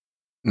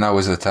 Now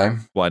is the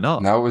time. Why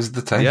not? Now is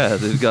the time. Yeah,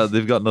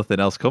 they've got nothing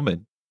else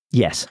coming.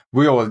 Yes.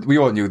 We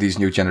all knew these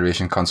new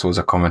generation consoles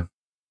are coming.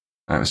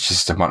 And it was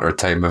just a matter of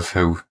time of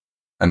who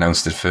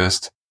announced it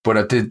first. But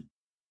I did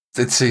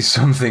see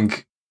something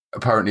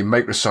apparently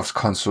Microsoft's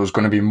console is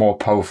going to be more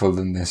powerful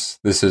than this.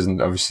 This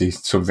isn't obviously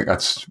something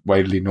that's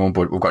widely known,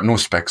 but we've got no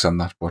specs on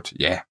that. But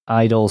yeah,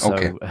 I'd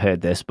also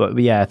heard this, but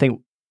yeah, I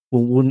think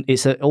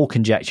it's all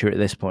conjecture at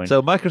this point.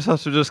 So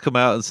Microsoft have just come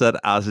out and said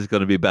as is going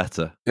to be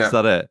better. Yeah. Is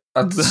that it?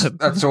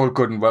 That's all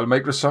good and well.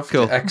 Microsoft,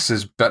 Cool. The X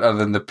is better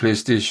than the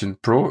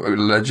PlayStation Pro,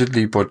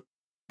 allegedly, but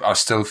I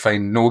still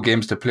find no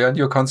games to play on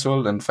your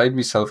console and find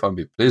myself on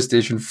my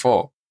PlayStation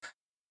 4.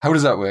 How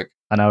does that work?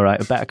 I know,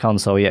 right? A better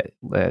console, yet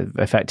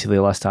effectively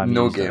less time.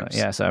 No games.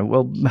 Yeah, so,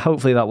 well,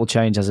 hopefully that will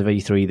change as of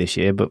E3 this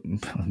year, but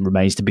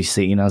remains to be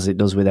seen as it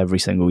does with every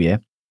single year.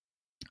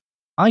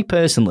 I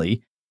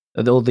personally,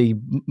 the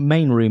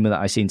main rumour that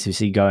I seem to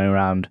see going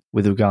around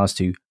with regards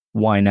to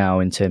why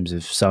now in terms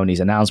of Sony's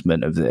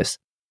announcement of this,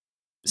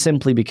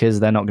 simply because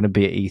they're not going to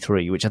be at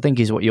E3, which I think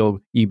is what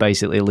you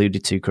basically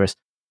alluded to, Chris.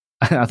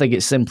 I think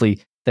it's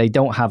simply they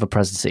don't have a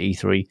presence at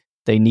E3.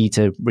 They need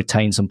to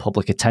retain some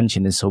public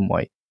attention in some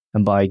way.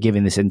 And by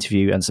giving this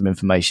interview and some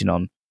information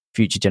on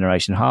future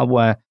generation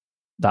hardware,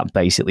 that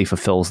basically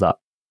fulfills that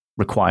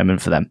requirement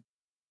for them.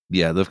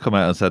 Yeah, they've come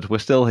out and said, we're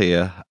still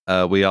here.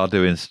 We are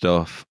doing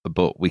stuff,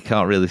 but we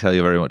can't really tell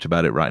you very much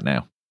about it right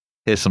now.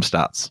 Here's some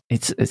stats.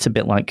 It's a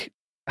bit like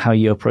how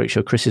you approach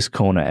your Chris's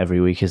Corner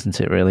every week, isn't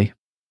it, really?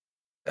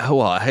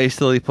 What,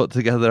 hastily put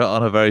together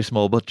on a very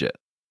small budget?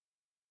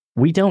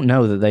 We don't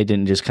know that they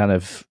didn't just kind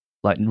of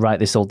like write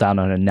this all down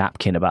on a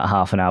napkin about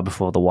half an hour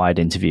before the wide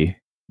interview.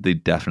 They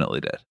definitely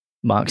did.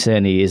 Mark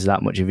Cerny is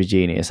that much of a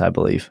genius, I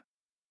believe.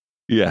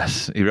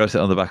 Yes, he wrote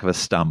it on the back of a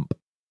stamp.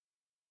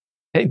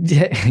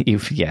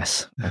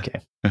 Yes,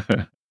 okay.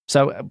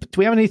 So, do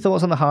we have any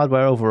thoughts on the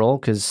hardware overall?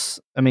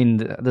 Because, I mean,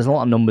 there's a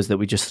lot of numbers that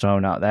we just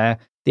thrown out there.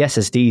 The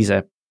SSDs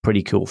are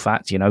pretty cool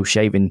fact,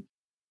 shaving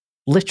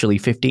literally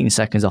 15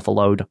 seconds off a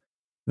load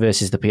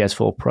versus the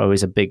PS4 Pro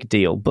is a big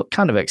deal, but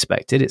kind of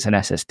expected. It's an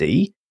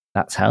SSD.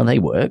 That's how they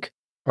work.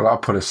 Well, I'll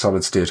put a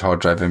solid-state hard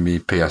drive in my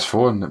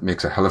PS4, and it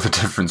makes a hell of a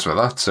difference with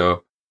that,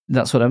 so...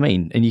 That's what I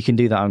mean, and you can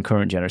do that on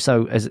current generation.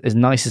 So, as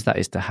nice as that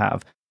is to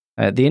have,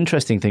 the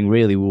interesting thing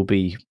really will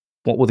be,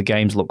 what will the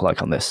games look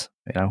like on this?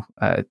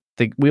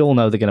 We all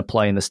know they're going to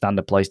play in the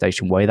standard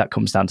PlayStation way. That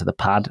comes down to the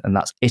pad, and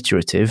that's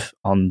iterative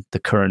on the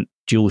current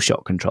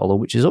DualShock controller,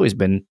 which has always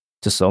been,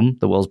 to some,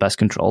 the world's best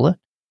controller.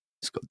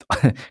 It's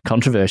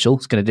controversial.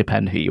 It's going to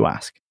depend who you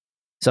ask.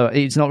 So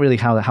it's not really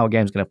how a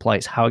game's going to play,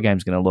 it's how a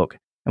game's going to look.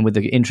 And with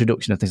the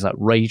introduction of things like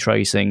ray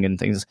tracing and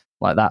things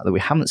like that we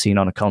haven't seen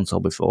on a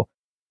console before,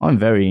 I'm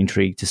very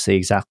intrigued to see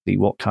exactly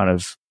what kind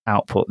of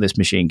output this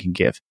machine can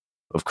give.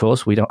 Of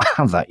course, we don't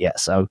have that yet,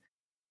 so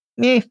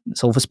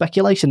it's all for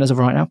speculation as of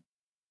right now.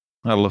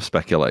 I love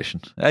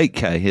speculation.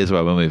 8K, here's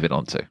where we're moving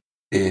on to.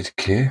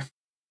 8K?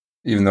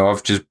 Even though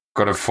I've just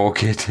got a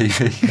 4K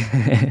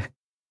TV.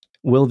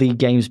 Will the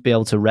games be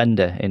able to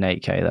render in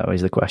 8K, though,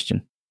 is the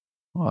question.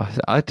 Well,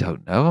 I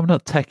don't know. I'm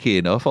not techie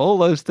enough. All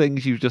those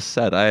things you've just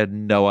said, I had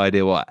no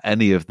idea what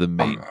any of them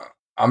mean.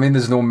 I mean,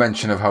 there's no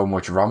mention of how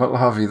much RAM it'll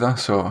have either,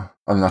 so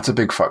that's a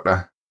big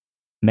factor.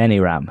 Many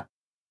RAM.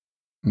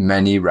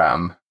 Many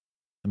RAM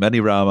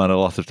and a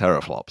lot of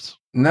teraflops.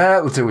 Nah,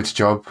 it'll do its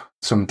job.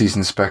 Some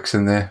decent specs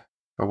in there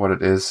for what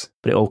it is.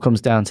 But it all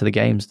comes down to the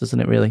games, doesn't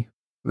it, really?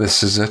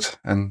 This is it.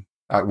 And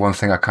one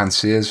thing I can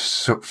say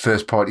is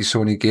first-party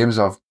Sony games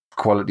have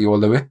quality all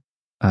the way.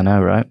 I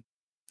know, right?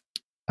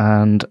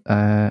 And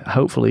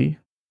hopefully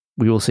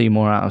we will see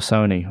more out of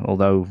Sony,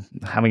 although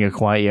having a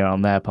quiet year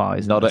on their part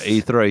is not at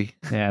E3.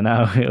 Yeah,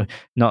 no,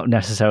 not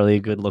necessarily a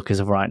good look as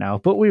of right now.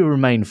 But we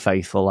remain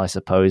faithful, I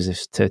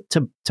suppose,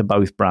 to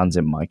both brands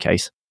in my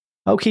case.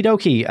 Okie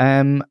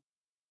dokie.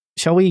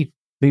 Shall we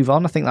move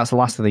on? I think that's the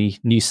last of the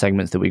news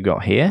segments that we've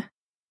got here.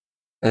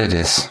 It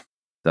is.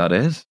 That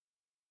is.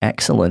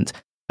 Excellent.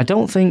 I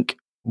don't think,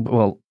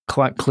 well,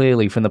 quite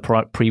clearly from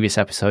the previous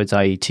episodes,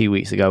 i.e. 2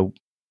 weeks ago,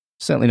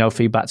 certainly no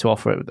feedback to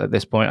offer at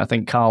this point. I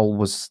think Carl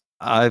was...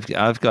 I've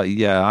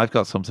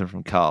got something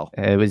from Carl.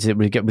 Was it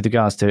with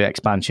regards to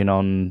expansion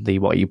on the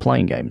What Are You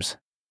Playing games?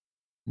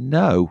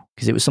 No.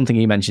 Because it was something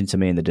he mentioned to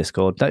me in the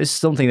Discord. That is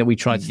something that we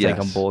tried to take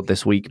on board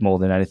this week more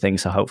than anything,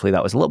 so hopefully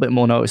that was a little bit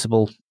more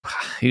noticeable.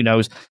 Who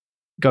knows?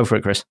 Go for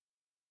it, Chris.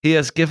 He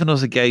has given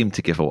us a game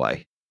to give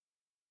away.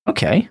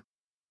 Okay.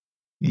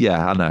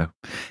 Yeah, I know.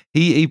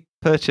 He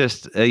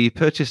purchased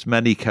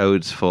many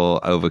codes for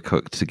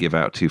Overcooked to give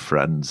out to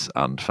friends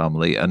and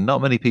family, and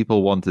not many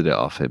people wanted it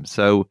off him.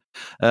 So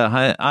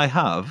I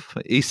have.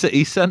 He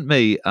sent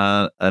me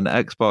an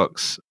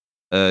Xbox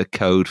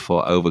code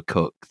for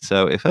Overcooked.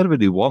 So if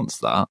anybody wants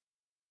that,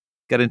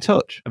 get in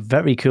touch.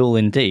 Very cool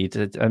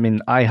indeed. I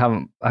mean, I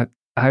haven't.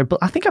 I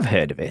think I've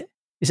heard of it.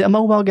 Is it a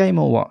mobile game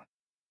or what?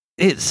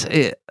 It's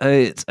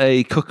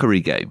a cookery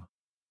game.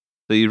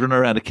 So you run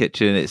around a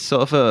kitchen. It's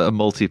sort of a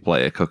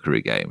multiplayer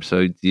cookery game.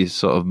 So you're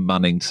sort of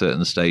manning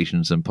certain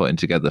stations and putting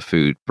together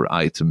food for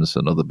items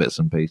and other bits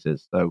and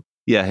pieces. So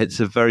yeah, it's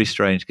a very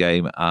strange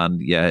game.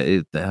 And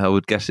yeah, I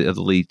would guess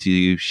it'll lead to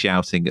you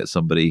shouting at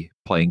somebody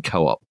playing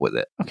co-op with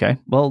it. Okay,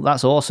 well,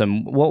 that's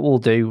awesome. What we'll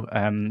do,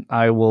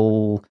 I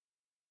will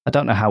I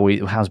don't know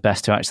how's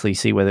best to actually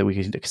see whether we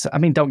can. Cause, I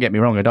mean, don't get me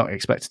wrong. I don't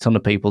expect a ton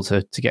of people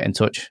to get in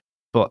touch,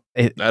 but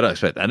I don't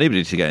expect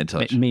anybody to get in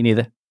touch. Me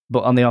neither.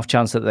 But on the off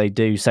chance that they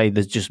do, say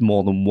there's just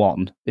more than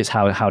one, it's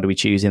how do we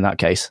choose in that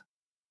case?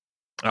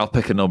 I'll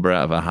pick a number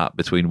out of a hat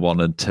between 1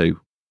 and 2.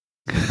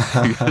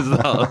 Because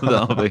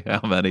that'll be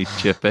how many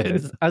chip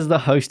in. As the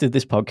host of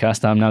this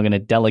podcast, I'm now going to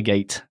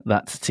delegate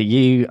that to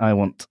you. I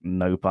want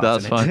no part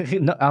That's in it.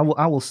 fine. No,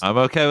 I will. I'm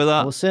okay with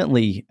I will that.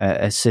 certainly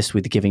assist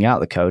with giving out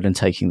the code and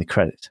taking the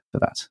credit for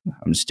that.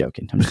 I'm just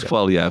joking.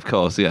 Well, yeah, of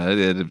course. Yeah,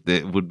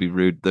 it would be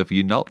rude of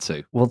you not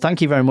to. Well,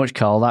 thank you very much,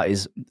 Carl. That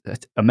is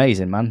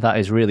amazing, man. That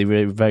is really,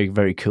 really, very,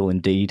 very cool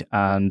indeed.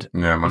 And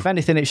Yeah, man. if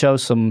anything, it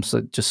shows some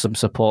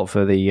support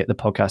for the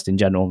podcast in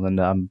general,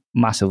 and I'm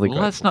massively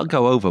grateful. Let's not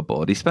go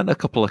overboard. He spent a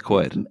couple of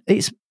quid.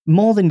 It's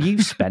more than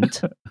you've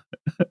spent.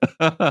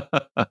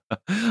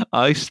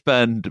 I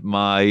spend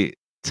my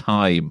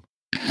time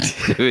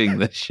doing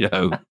this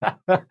show.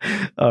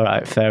 All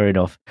right, fair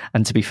enough.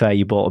 And to be fair,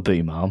 you bought a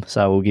boom arm,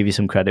 so I will give you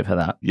some credit for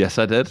that. Yes,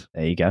 I did.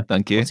 There you go.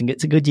 Thank you. Putting it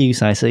to good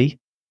use, I see.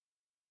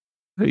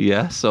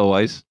 Yes,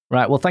 always.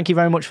 Right, well, thank you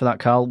very much for that,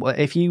 Carl. Well,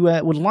 if you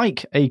would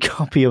like a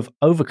copy of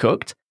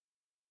Overcooked,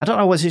 I don't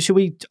know, should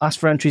we ask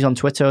for entries on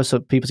Twitter so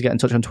people to get in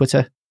touch on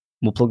Twitter?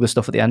 We'll plug the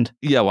stuff at the end.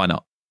 Yeah, why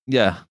not?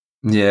 Yeah.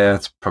 Yeah,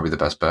 it's probably the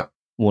best bet.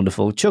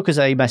 Wonderful. Chuck us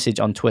a message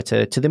on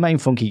Twitter to the main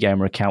Funky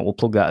Gamer account. We'll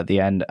plug that at the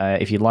end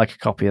if you'd like a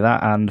copy of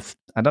that. And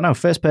I don't know,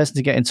 first person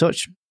to get in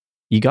touch,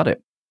 you got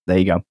it. There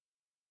you go.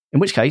 In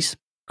which case,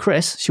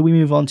 Chris, should we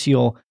move on to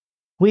your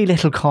wee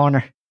little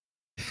corner?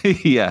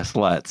 Yes,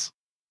 let's.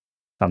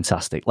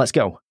 Fantastic. Let's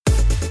go.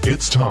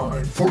 It's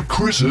time for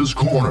Chris's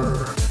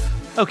Corner.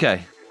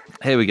 Okay,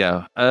 here we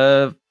go.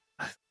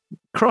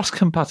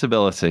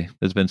 Cross-compatibility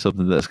has been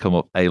something that's come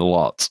up a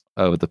lot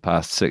over the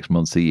past 6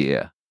 months, a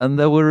year. And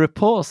there were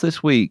reports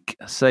this week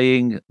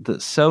saying that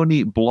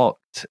Sony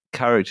blocked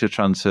character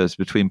transfers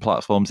between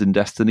platforms in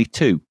Destiny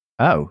 2.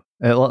 Oh,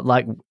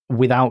 like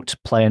without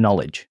player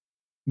knowledge?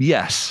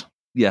 Yes,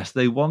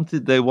 they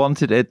wanted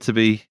it to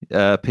be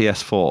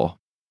PS4.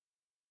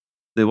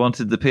 They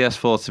wanted the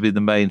PS4 to be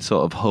the main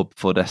sort of hub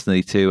for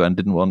Destiny 2 and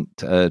didn't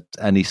want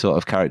any sort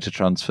of character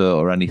transfer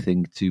or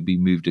anything to be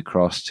moved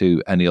across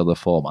to any other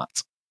format.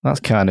 That's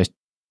kind of,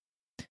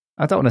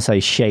 I don't want to say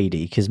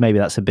shady, because maybe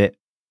that's a bit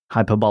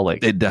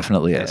hyperbolic. It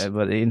definitely is.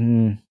 But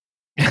again,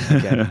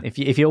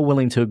 if you're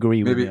willing to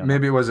agree with me,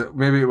 Maybe it was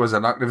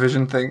an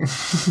Activision thing.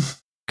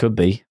 could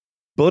be.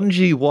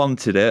 Bungie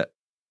wanted it.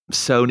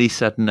 Sony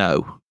said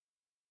no.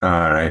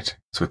 All right,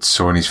 so it's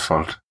Sony's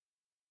fault.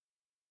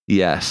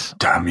 Yes.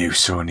 Damn you,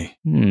 Sony.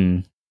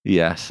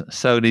 Yes.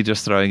 Sony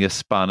just throwing a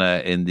spanner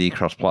in the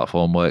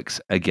cross-platform works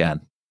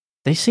again.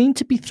 They seem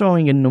to be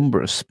throwing a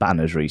number of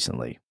spanners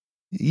recently.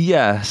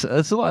 Yes.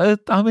 It's a lot,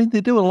 I mean, they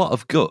do a lot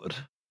of good,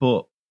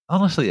 but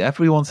honestly,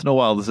 every once in a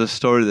while, there's a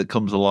story that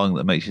comes along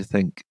that makes you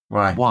think,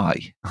 Why? Why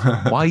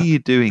are you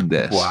doing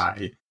this?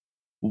 Why?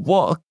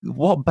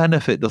 What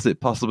benefit does it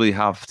possibly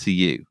have to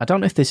you? I don't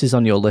know if this is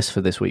on your list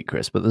for this week,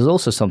 Chris, but there's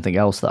also something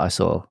else that I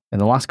saw in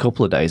the last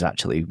couple of days,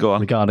 actually, Go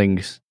on.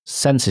 regarding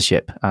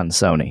censorship and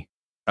Sony.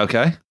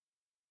 Okay.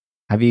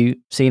 Have you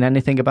seen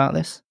anything about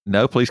this?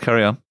 No, please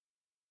carry on.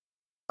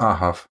 I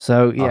have.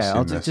 So, I've yeah,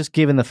 seen this. just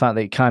given the fact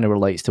that it kind of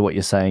relates to what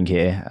you're saying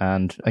here,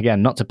 and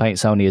again, not to paint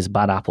Sony as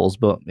bad apples,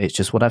 but it's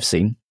just what I've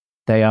seen.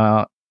 They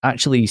are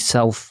actually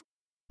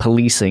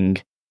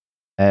self-policing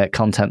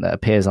content that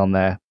appears on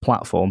their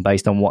platform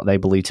based on what they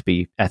believe to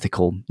be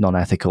ethical,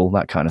 non-ethical,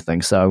 that kind of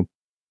thing. So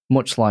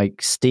much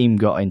like Steam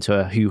got into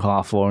a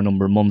hoo-ha for a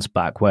number of months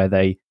back where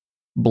they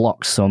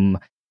blocked some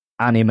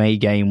anime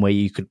game where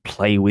you could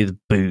play with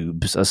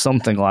boobs or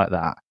something like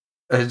that.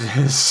 It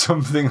is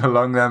something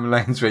along them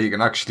lines where you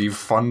can actually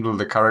fondle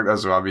the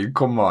characters. I mean,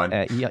 come on.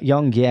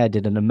 Young Ye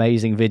did an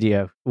amazing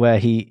video where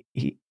he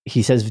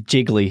says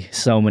jiggly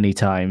so many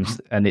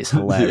times and it's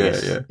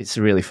hilarious. Yeah. It's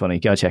really funny.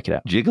 Go check it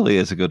out. Jiggly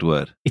is a good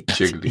word.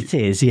 Jiggly. It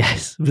is,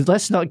 yes. But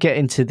let's not get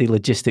into the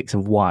logistics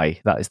of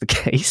why that is the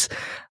case.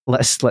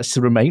 Let's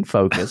remain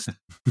focused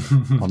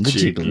on the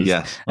jigglies.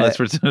 Yes.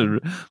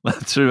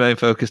 Let's remain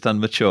focused and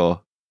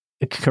mature.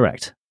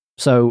 Correct.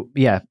 So,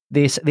 yeah,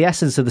 the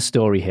essence of the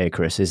story here,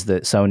 Chris, is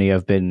that Sony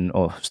have been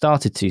or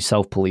started to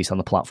self-police on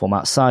the platform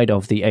outside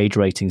of the age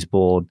ratings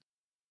board,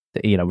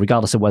 you know,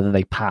 regardless of whether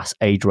they pass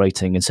age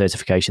rating and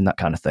certification, that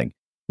kind of thing,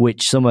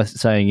 which some are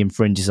saying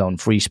infringes on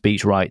free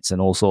speech rights and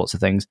all sorts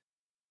of things.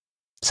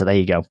 So there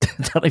you go.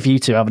 Don't know if you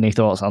two have any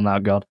thoughts on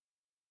that, God.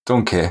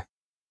 Don't care.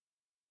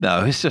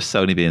 No, it's just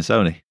Sony being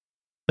Sony.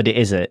 But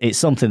it's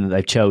something that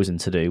they've chosen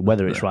to do,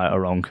 whether it's right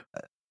or wrong.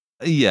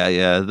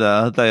 Yeah.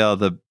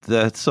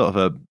 They're sort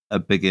of a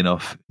big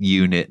enough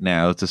unit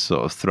now to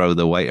sort of throw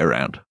the weight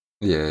around.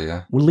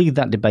 Yeah. We'll leave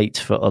that debate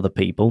for other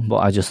people, but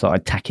I just thought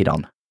I'd tack it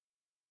on.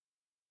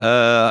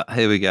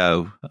 Here we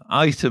go.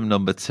 Item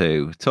number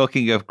 2.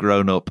 Talking of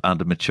grown-up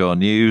and mature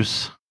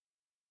news.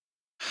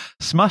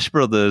 Smash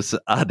Brothers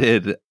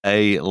added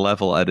a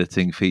level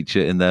editing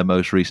feature in their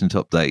most recent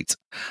update.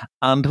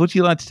 And would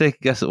you like to take a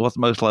guess at what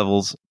most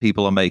levels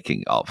people are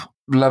making of?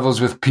 Levels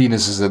with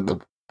penises in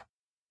them.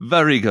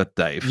 Very good,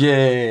 Dave.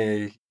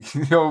 Yay!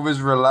 You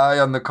always rely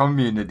on the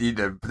community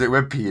to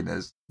with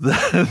penis.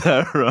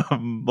 There are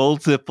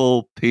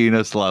multiple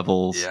penis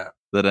levels Yeah.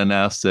 that are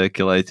now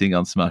circulating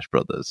on Smash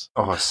Brothers.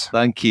 Awesome.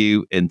 Thank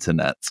you,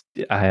 Internet.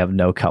 I have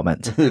no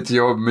comment. It's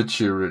your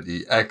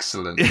maturity.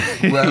 Excellent.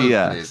 Well played.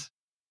 Yes.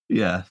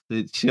 Yeah,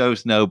 it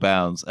shows no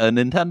bounds.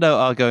 Nintendo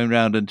are going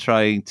around and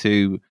trying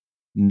to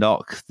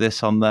knock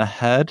this on the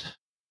head.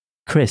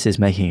 Chris is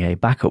making a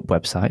backup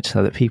website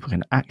so that people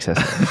can access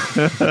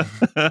it.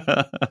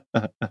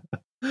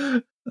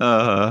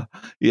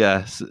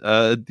 Yes.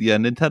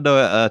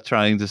 Nintendo are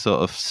trying to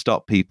sort of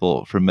stop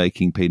people from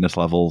making penis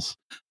levels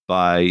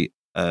by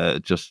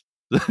just...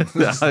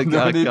 There's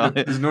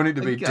no need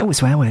to be Oh,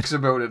 swear word. dicks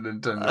about it,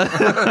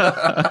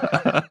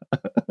 Nintendo.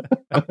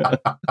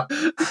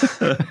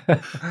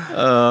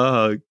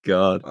 Oh,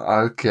 God.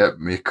 I'll get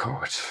me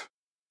caught.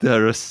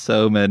 There are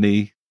so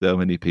many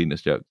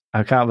penis jokes.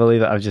 I can't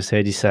believe that I've just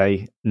heard you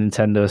say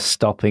Nintendo is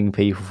stopping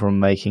people from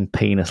making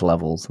penis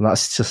levels.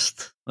 That's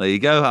just... There you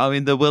go. I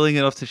mean, they're willing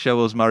enough to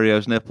show us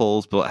Mario's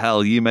nipples, but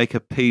hell, you make a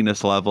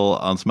penis level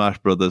on Smash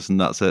Brothers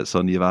and that's it,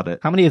 son, you've had it.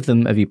 How many of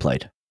them have you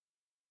played?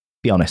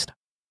 Be honest.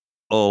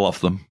 All of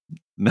them.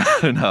 No,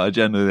 I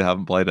genuinely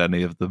haven't played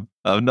any of them.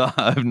 I've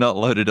not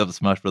loaded up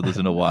Smash Brothers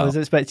in a I while. was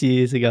expecting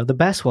years ago. The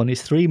best one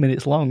is 3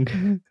 minutes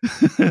long.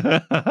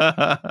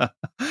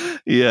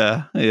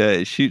 Yeah,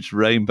 it shoots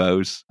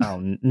rainbows. Oh,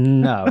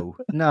 no.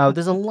 No,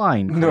 there's a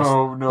line, Chris.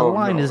 No. The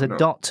line is a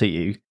dot to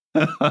you.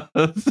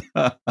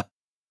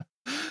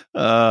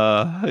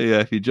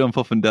 If you jump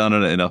up and down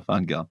on it enough,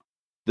 hang on.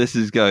 This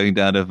is going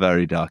down a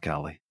very dark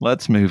alley.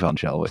 Let's move on,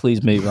 shall we?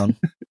 Please move on.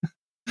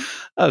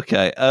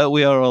 Okay,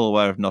 we are all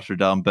aware of Notre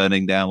Dame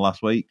burning down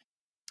last week.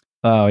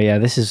 Oh, yeah,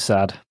 this is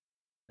sad.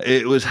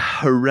 It was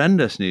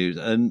horrendous news,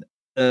 and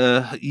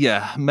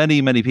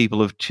many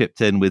people have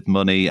chipped in with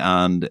money,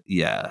 and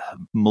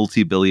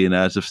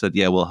multi-billionaires have said,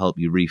 we'll help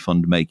you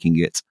refund making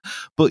it.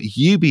 But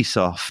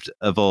Ubisoft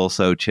have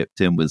also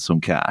chipped in with some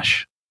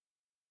cash.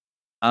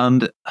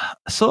 And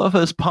sort of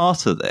as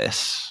part of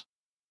this,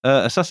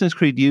 Assassin's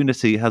Creed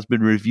Unity has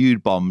been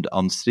reviewed bombed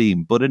on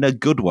Steam, but in a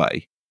good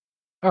way.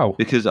 Oh.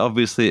 Because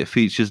obviously it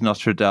features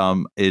Notre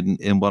Dame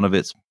in one of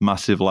its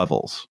massive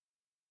levels.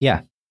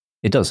 Yeah,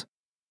 it does.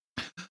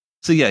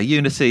 So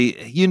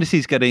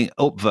Unity's getting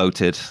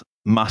upvoted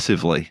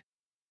massively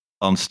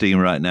on Steam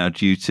right now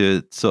due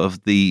to sort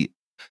of the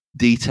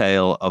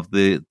detail of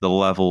the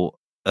level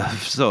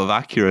of sort of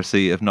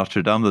accuracy of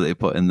Notre Dame that they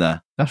put in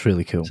there. That's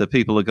really cool. So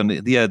people are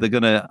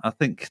I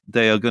think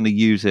they are going to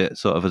use it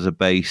sort of as a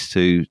base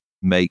to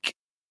make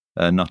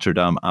Notre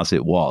Dame as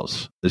it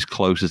was, as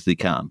close as they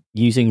can.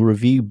 Using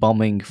review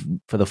bombing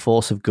for the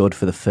force of good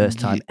for the first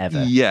time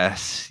ever.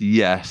 Yes.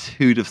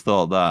 Who'd have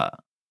thought that?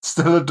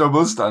 Still a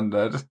double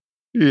standard.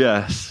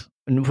 Yes.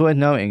 And worth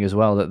noting as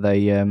well that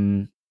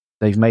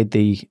they've made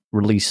the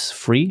release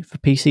free for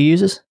PC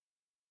users.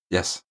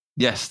 Yes,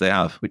 they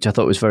have. Which I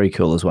thought was very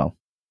cool as well.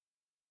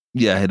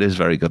 Yeah, it is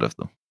very good of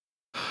them.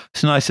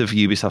 It's nice of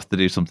Ubisoft to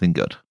do something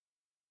good.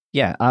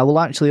 Yeah, I will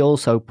actually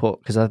also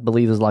put, because I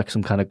believe there's like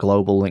some kind of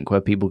global link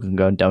where people can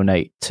go and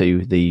donate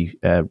to the,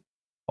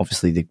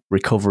 obviously the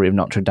recovery of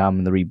Notre Dame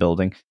and the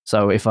rebuilding.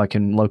 So if I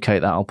can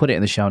locate that, I'll put it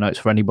in the show notes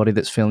for anybody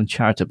that's feeling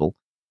charitable.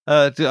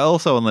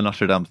 Also on the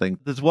Notre Dame thing,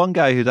 there's one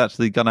guy who's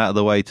actually gone out of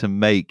the way to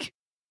make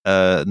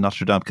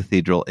Notre Dame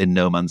Cathedral in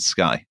No Man's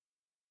Sky.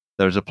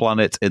 There's a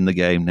planet in the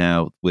game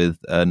now with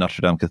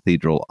Notre Dame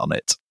Cathedral on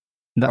it.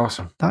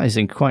 Awesome. That is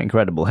quite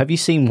incredible. Have you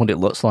seen what it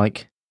looks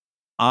like?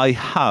 I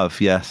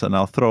have, yes, and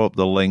I'll throw up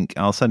the link.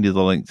 I'll send you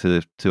the link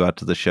to add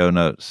to the show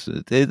notes.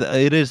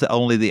 It is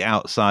only the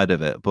outside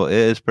of it, but it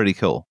is pretty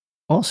cool.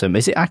 Awesome.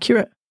 Is it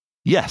accurate?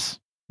 Yes,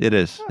 it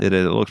is. It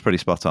looks pretty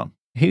spot on.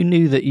 Who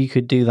knew that you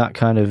could do that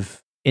kind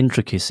of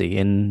intricacy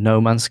in No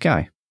Man's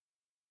Sky?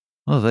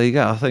 Well, there you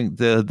go. I think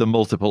the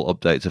multiple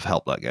updates have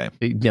helped that game.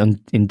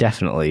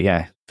 Indefinitely,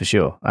 yeah, for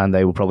sure. And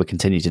they will probably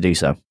continue to do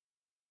so.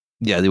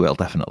 Yeah, they will,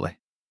 definitely.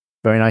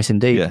 Very nice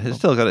indeed. Yeah, it's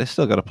still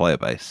got a player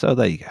base, so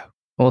there you go.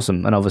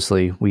 Awesome. And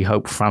obviously, we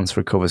hope France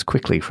recovers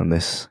quickly from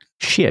this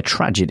sheer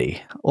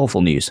tragedy.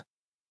 Awful news.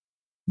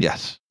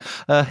 Yes.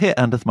 Here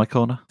endeth my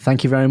corner.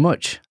 Thank you very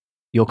much.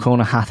 Your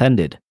corner hath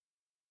ended.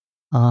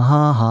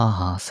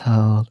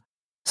 So,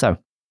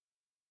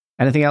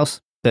 anything else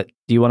that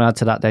do you want to add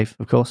to that, Dave?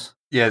 Of course.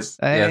 Yes.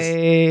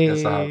 Hey,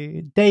 Yes, I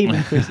have. Dave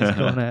and Chris's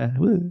corner.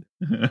 Woo.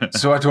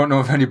 So I don't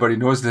know if anybody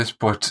knows this,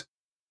 but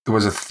there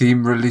was a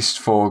theme released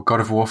for God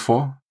of War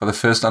 4 for the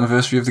first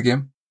anniversary of the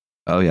game.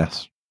 Oh,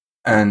 yes.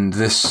 And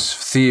this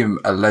theme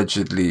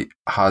allegedly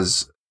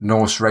has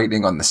Norse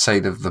writing on the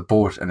side of the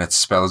boat, and it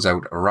spells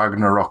out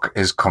Ragnarok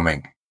is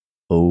coming.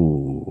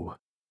 Oh.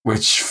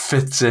 Which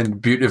fits in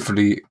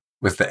beautifully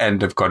with the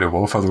end of God of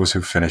War for those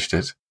who finished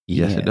it.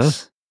 Yes, it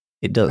does.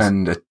 It does.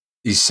 And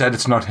he said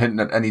it's not hinting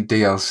at any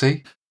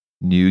DLC.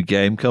 New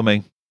game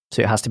coming.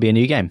 So it has to be a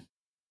new game.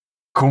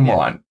 Come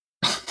on.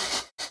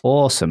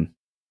 Awesome.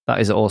 That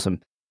is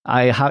awesome.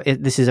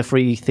 This is a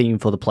free theme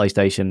for the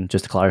PlayStation,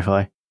 just to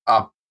clarify.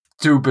 I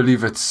do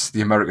believe it's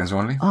the Americans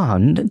only.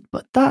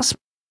 But that's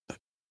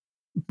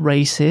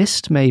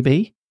racist,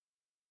 maybe.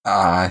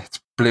 It's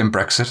blame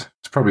Brexit.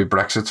 It's probably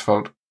Brexit's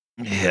fault.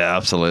 Yeah,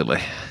 absolutely.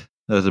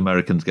 Those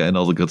Americans getting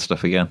all the good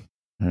stuff again.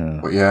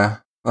 But yeah,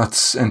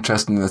 that's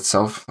interesting in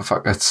itself. The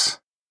fact it's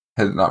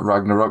hinting at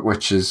Ragnarok,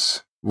 which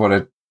is what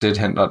it did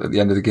hint at the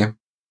end of the game.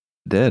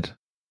 Did.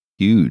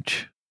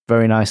 Huge.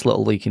 Very nice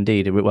little leak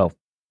indeed. Well,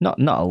 not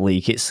a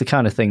leak. It's the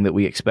kind of thing that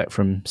we expect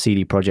from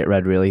CD Projekt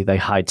Red, really. They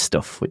hide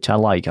stuff, which I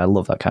like. I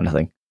love that kind of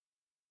thing.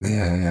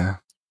 Yeah.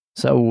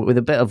 So with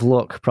a bit of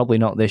luck, probably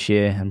not this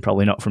year and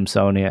probably not from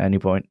Sony at any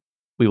point,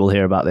 we will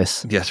hear about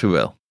this. Yes, we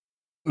will.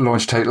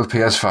 Launch title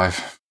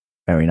PS5.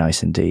 Very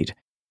nice indeed.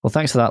 Well,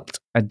 thanks for that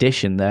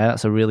addition there.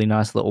 That's a really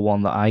nice little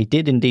one that I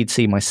did indeed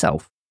see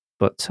myself,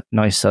 but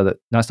nice to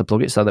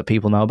plug it so that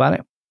people know about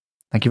it.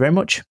 Thank you very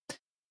much.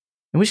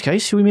 In which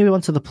case, should we move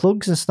on to the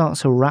plugs and start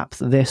to wrap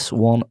this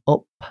one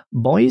up,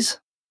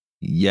 boys?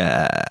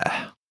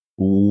 Yeah.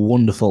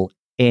 Wonderful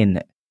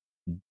indeed.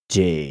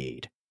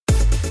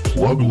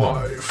 Plug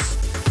Live.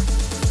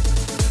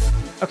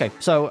 Okay,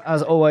 so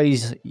as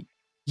always,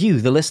 you,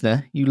 the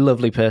listener, you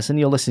lovely person,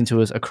 you're listening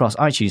to us across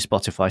iTunes,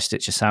 Spotify,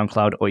 Stitcher,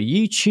 SoundCloud, or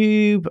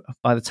YouTube.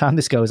 By the time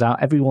this goes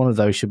out, every one of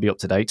those should be up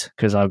to date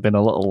because I've been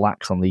a little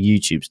lax on the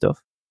YouTube stuff.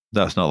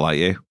 That's not like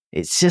you.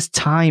 It's just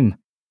time.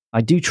 I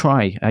do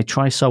try. I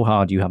try so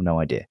hard, you have no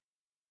idea.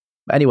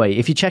 But anyway,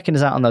 if you're checking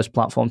us out on those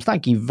platforms,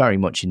 thank you very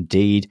much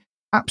indeed.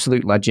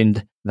 Absolute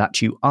legend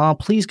that you are.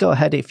 Please go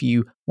ahead if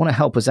you want to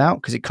help us out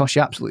because it costs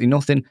you absolutely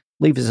nothing.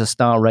 Leave us a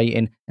star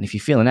rating. And if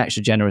you're feeling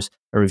extra generous,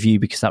 a review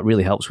because that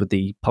really helps with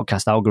the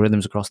podcast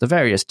algorithms across the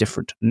various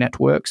different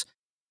networks.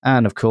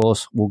 And of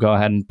course, we'll go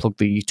ahead and plug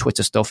the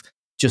Twitter stuff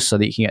just so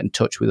that you can get in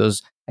touch with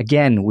us.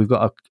 Again, we've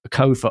got a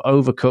code for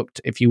Overcooked.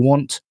 If you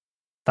want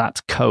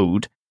that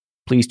code,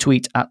 please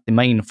tweet at the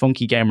main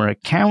Funky Gamer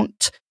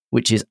account,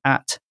 which is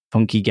at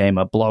Funky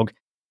Gamer Blog.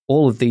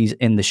 All of these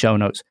in the show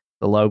notes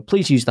below.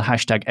 Please use the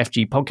hashtag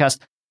FG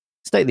Podcast.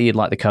 State that you'd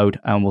like the code,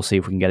 and we'll see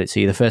if we can get it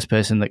to you. The first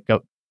person that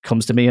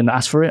comes to me and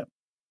asks for it,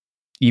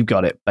 you've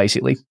got it,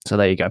 basically. So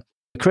there you go.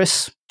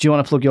 Chris, do you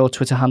want to plug your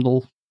Twitter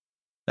handle?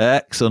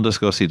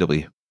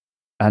 X_CW.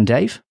 And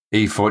Dave?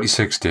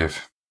 E46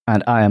 Dave.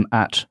 And I am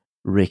at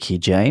Ricky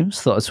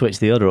James. Thought I'd switch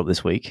the order up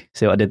this week.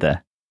 See what I did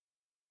there?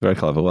 Very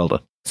clever. Well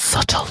done.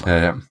 Subtle.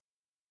 Yeah.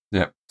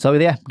 So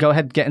yeah, go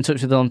ahead, get in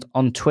touch with us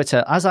on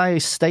Twitter. As I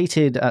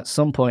stated at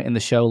some point in the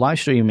show, live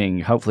streaming,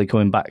 hopefully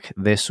coming back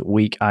this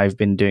week. I've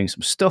been doing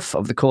some stuff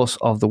over the course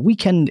of the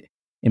weekend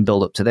in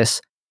build up to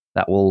this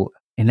that will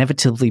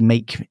inevitably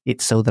make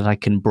it so that I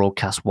can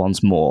broadcast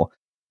once more.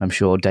 I'm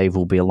sure Dave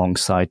will be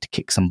alongside to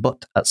kick some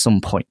butt at some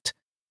point.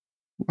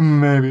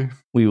 Maybe.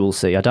 We will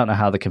see. I don't know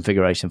how the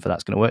configuration for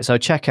that's going to work. So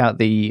check out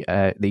the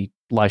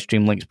live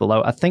stream links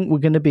below. I think we're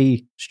going to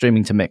be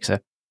streaming to Mixer.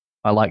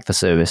 I like the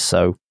service,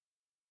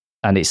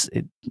 and it's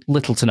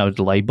little to no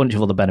delay, bunch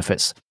of other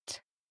benefits.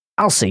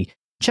 I'll see.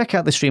 Check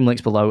out the stream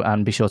links below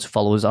and be sure to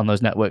follow us on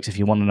those networks if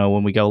you want to know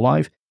when we go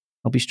live.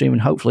 I'll be streaming,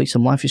 hopefully,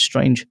 some Life is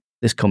Strange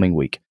this coming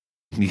week.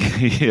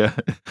 Yeah.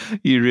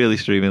 You really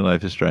streaming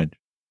Life is Strange?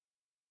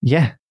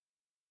 Yeah.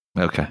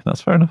 Okay,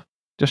 that's fair enough.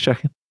 Just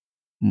checking.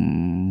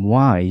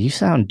 Why? You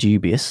sound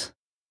dubious.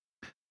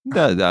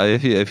 No,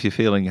 if you're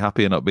feeling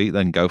happy and upbeat,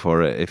 then go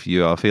for it. If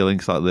you are feeling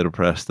slightly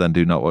depressed, then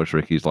do not watch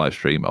Ricky's live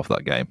stream of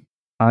that game.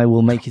 I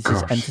will make it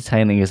as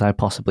entertaining as I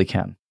possibly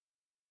can.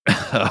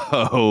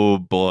 Oh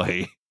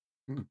boy!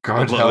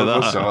 God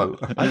help us all.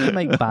 I can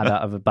make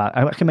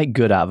I can make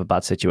good out of a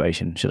bad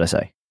situation. Should I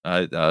say?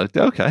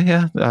 Okay,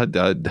 yeah.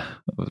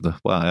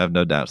 Well, I have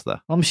no doubts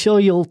there. I'm sure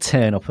you'll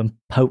turn up and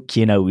poke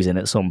your nose in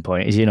at some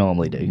point, as you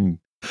normally do.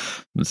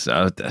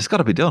 So it's got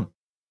to be done.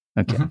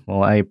 Okay. Mm-hmm.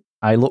 Well,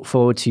 I look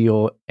forward to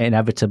your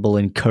inevitable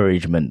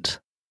encouragement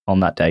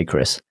on that day,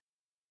 Chris.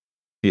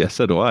 Yeah,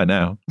 so do I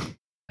now.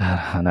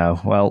 I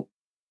know. Well,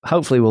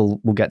 hopefully we'll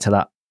get to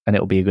that and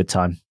it'll be a good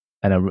time.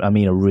 And I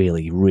mean a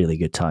really, really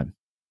good time.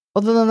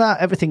 Other than that,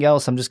 everything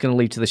else I'm just going to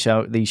leave to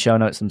the show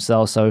notes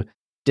themselves. So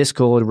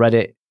Discord,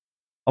 Reddit,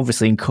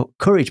 obviously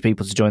encourage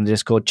people to join the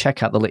Discord.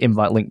 Check out the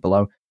invite link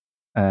below,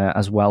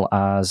 as well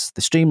as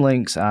the stream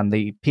links and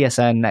the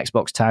PSN,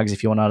 Xbox tags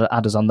if you want to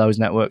add us on those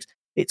networks.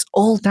 It's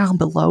all down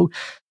below.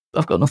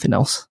 I've got nothing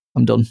else.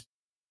 I'm done.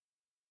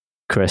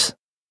 Chris.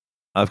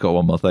 I've got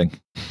one more thing.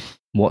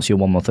 What's your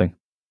one more thing?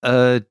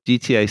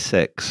 GTA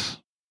 6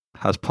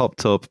 has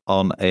popped up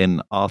on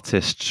an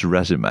artist's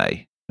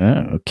resume. Oh,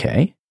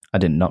 okay. I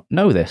did not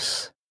know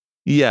this.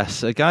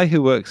 Yes, a guy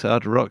who works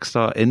at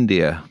Rockstar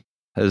India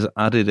has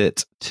added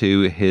it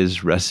to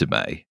his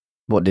resume.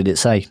 What did it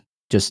say?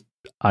 Just,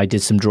 I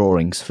did some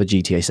drawings for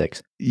GTA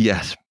 6.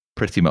 Yes,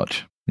 pretty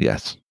much.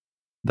 Yes,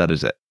 that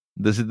is it.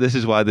 This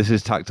is why this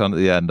is tacked on at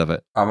the end of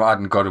it. I'm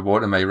adding God of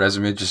War to my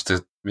resume just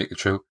to make it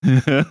true.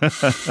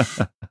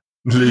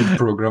 Lead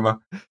programmer.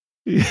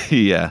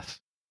 Yes.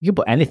 You can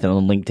put anything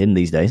on LinkedIn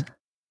these days.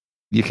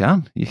 You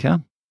can.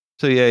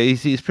 So yeah,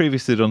 he's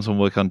previously done some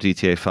work on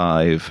GTA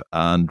 5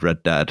 and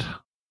Red Dead.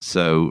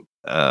 So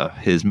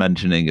his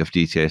mentioning of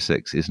GTA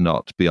 6 is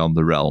not beyond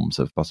the realms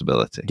of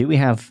possibility. Do we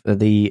have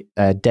the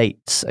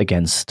dates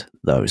against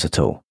those at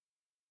all?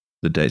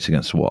 The dates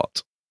against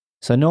what?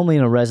 So normally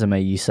in a resume,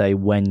 you say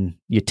when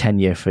your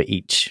tenure for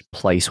each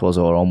place was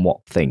or on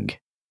what thing.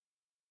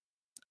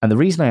 And the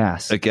reason I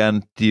ask...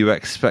 Again, do you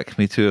expect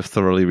me to have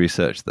thoroughly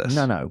researched this?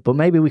 No, but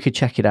maybe we could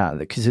check it out.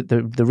 Because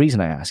the reason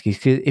I ask is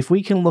if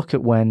we can look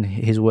at when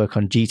his work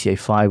on GTA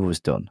 5 was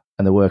done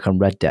and the work on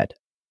Red Dead.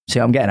 See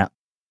what I'm getting at?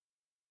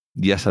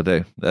 Yes, I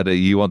do.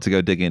 You want to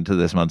go dig into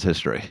this man's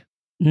history?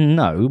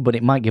 No, but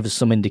it might give us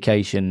some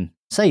indication.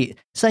 Say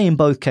in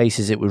both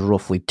cases it was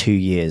roughly 2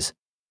 years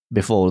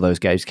before those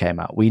games came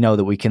out. We know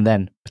that we can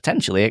then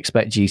potentially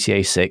expect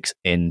GTA 6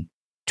 in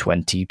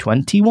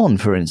 2021,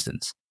 for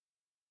instance.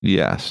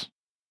 Yes.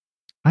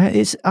 I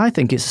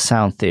think it's a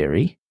sound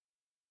theory,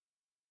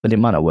 but it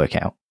might not work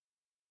out.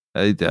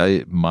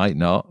 It might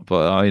not,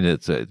 but I mean,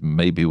 it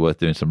may be worth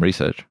doing some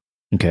research.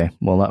 Okay,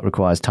 well, that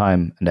requires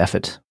time and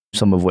effort,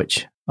 some of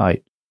which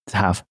I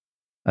have,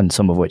 and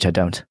some of which I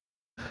don't.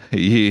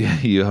 You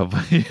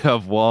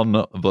have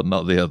one, but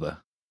not the other.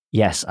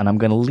 Yes, and I'm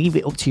going to leave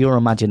it up to your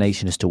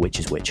imagination as to which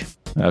is which.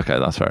 Okay,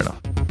 that's fair enough.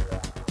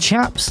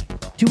 Chaps,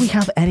 do we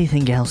have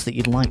anything else that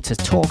you'd like to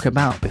talk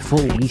about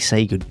before we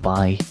say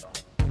goodbye?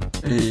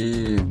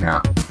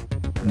 No.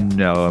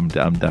 No, I'm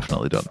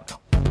definitely done.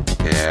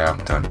 Yeah,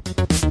 I'm done.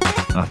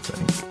 I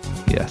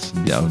think. Yes,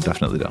 yeah, I'm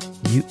definitely done.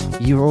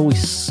 You're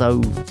always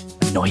so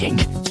annoying.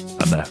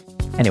 I know.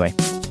 Anyway,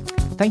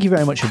 thank you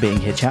very much for being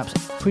here, chaps.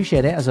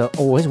 Appreciate it. As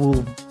always,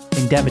 we'll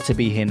endeavour to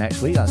be here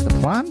next week. That's the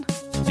plan.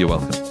 You're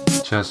welcome.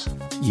 Cheers.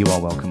 You are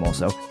welcome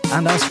also.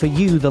 And as for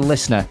you, the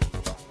listener,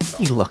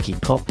 you lucky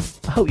pup,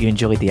 I hope you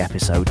enjoyed the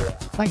episode.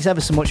 Thanks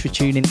ever so much for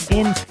tuning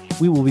in.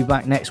 We will be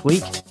back next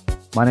week.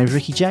 My name is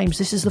Ricky James.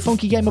 This is the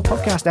Funky Gamer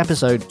Podcast,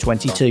 episode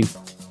 22.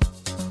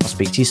 I'll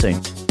speak to you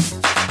soon.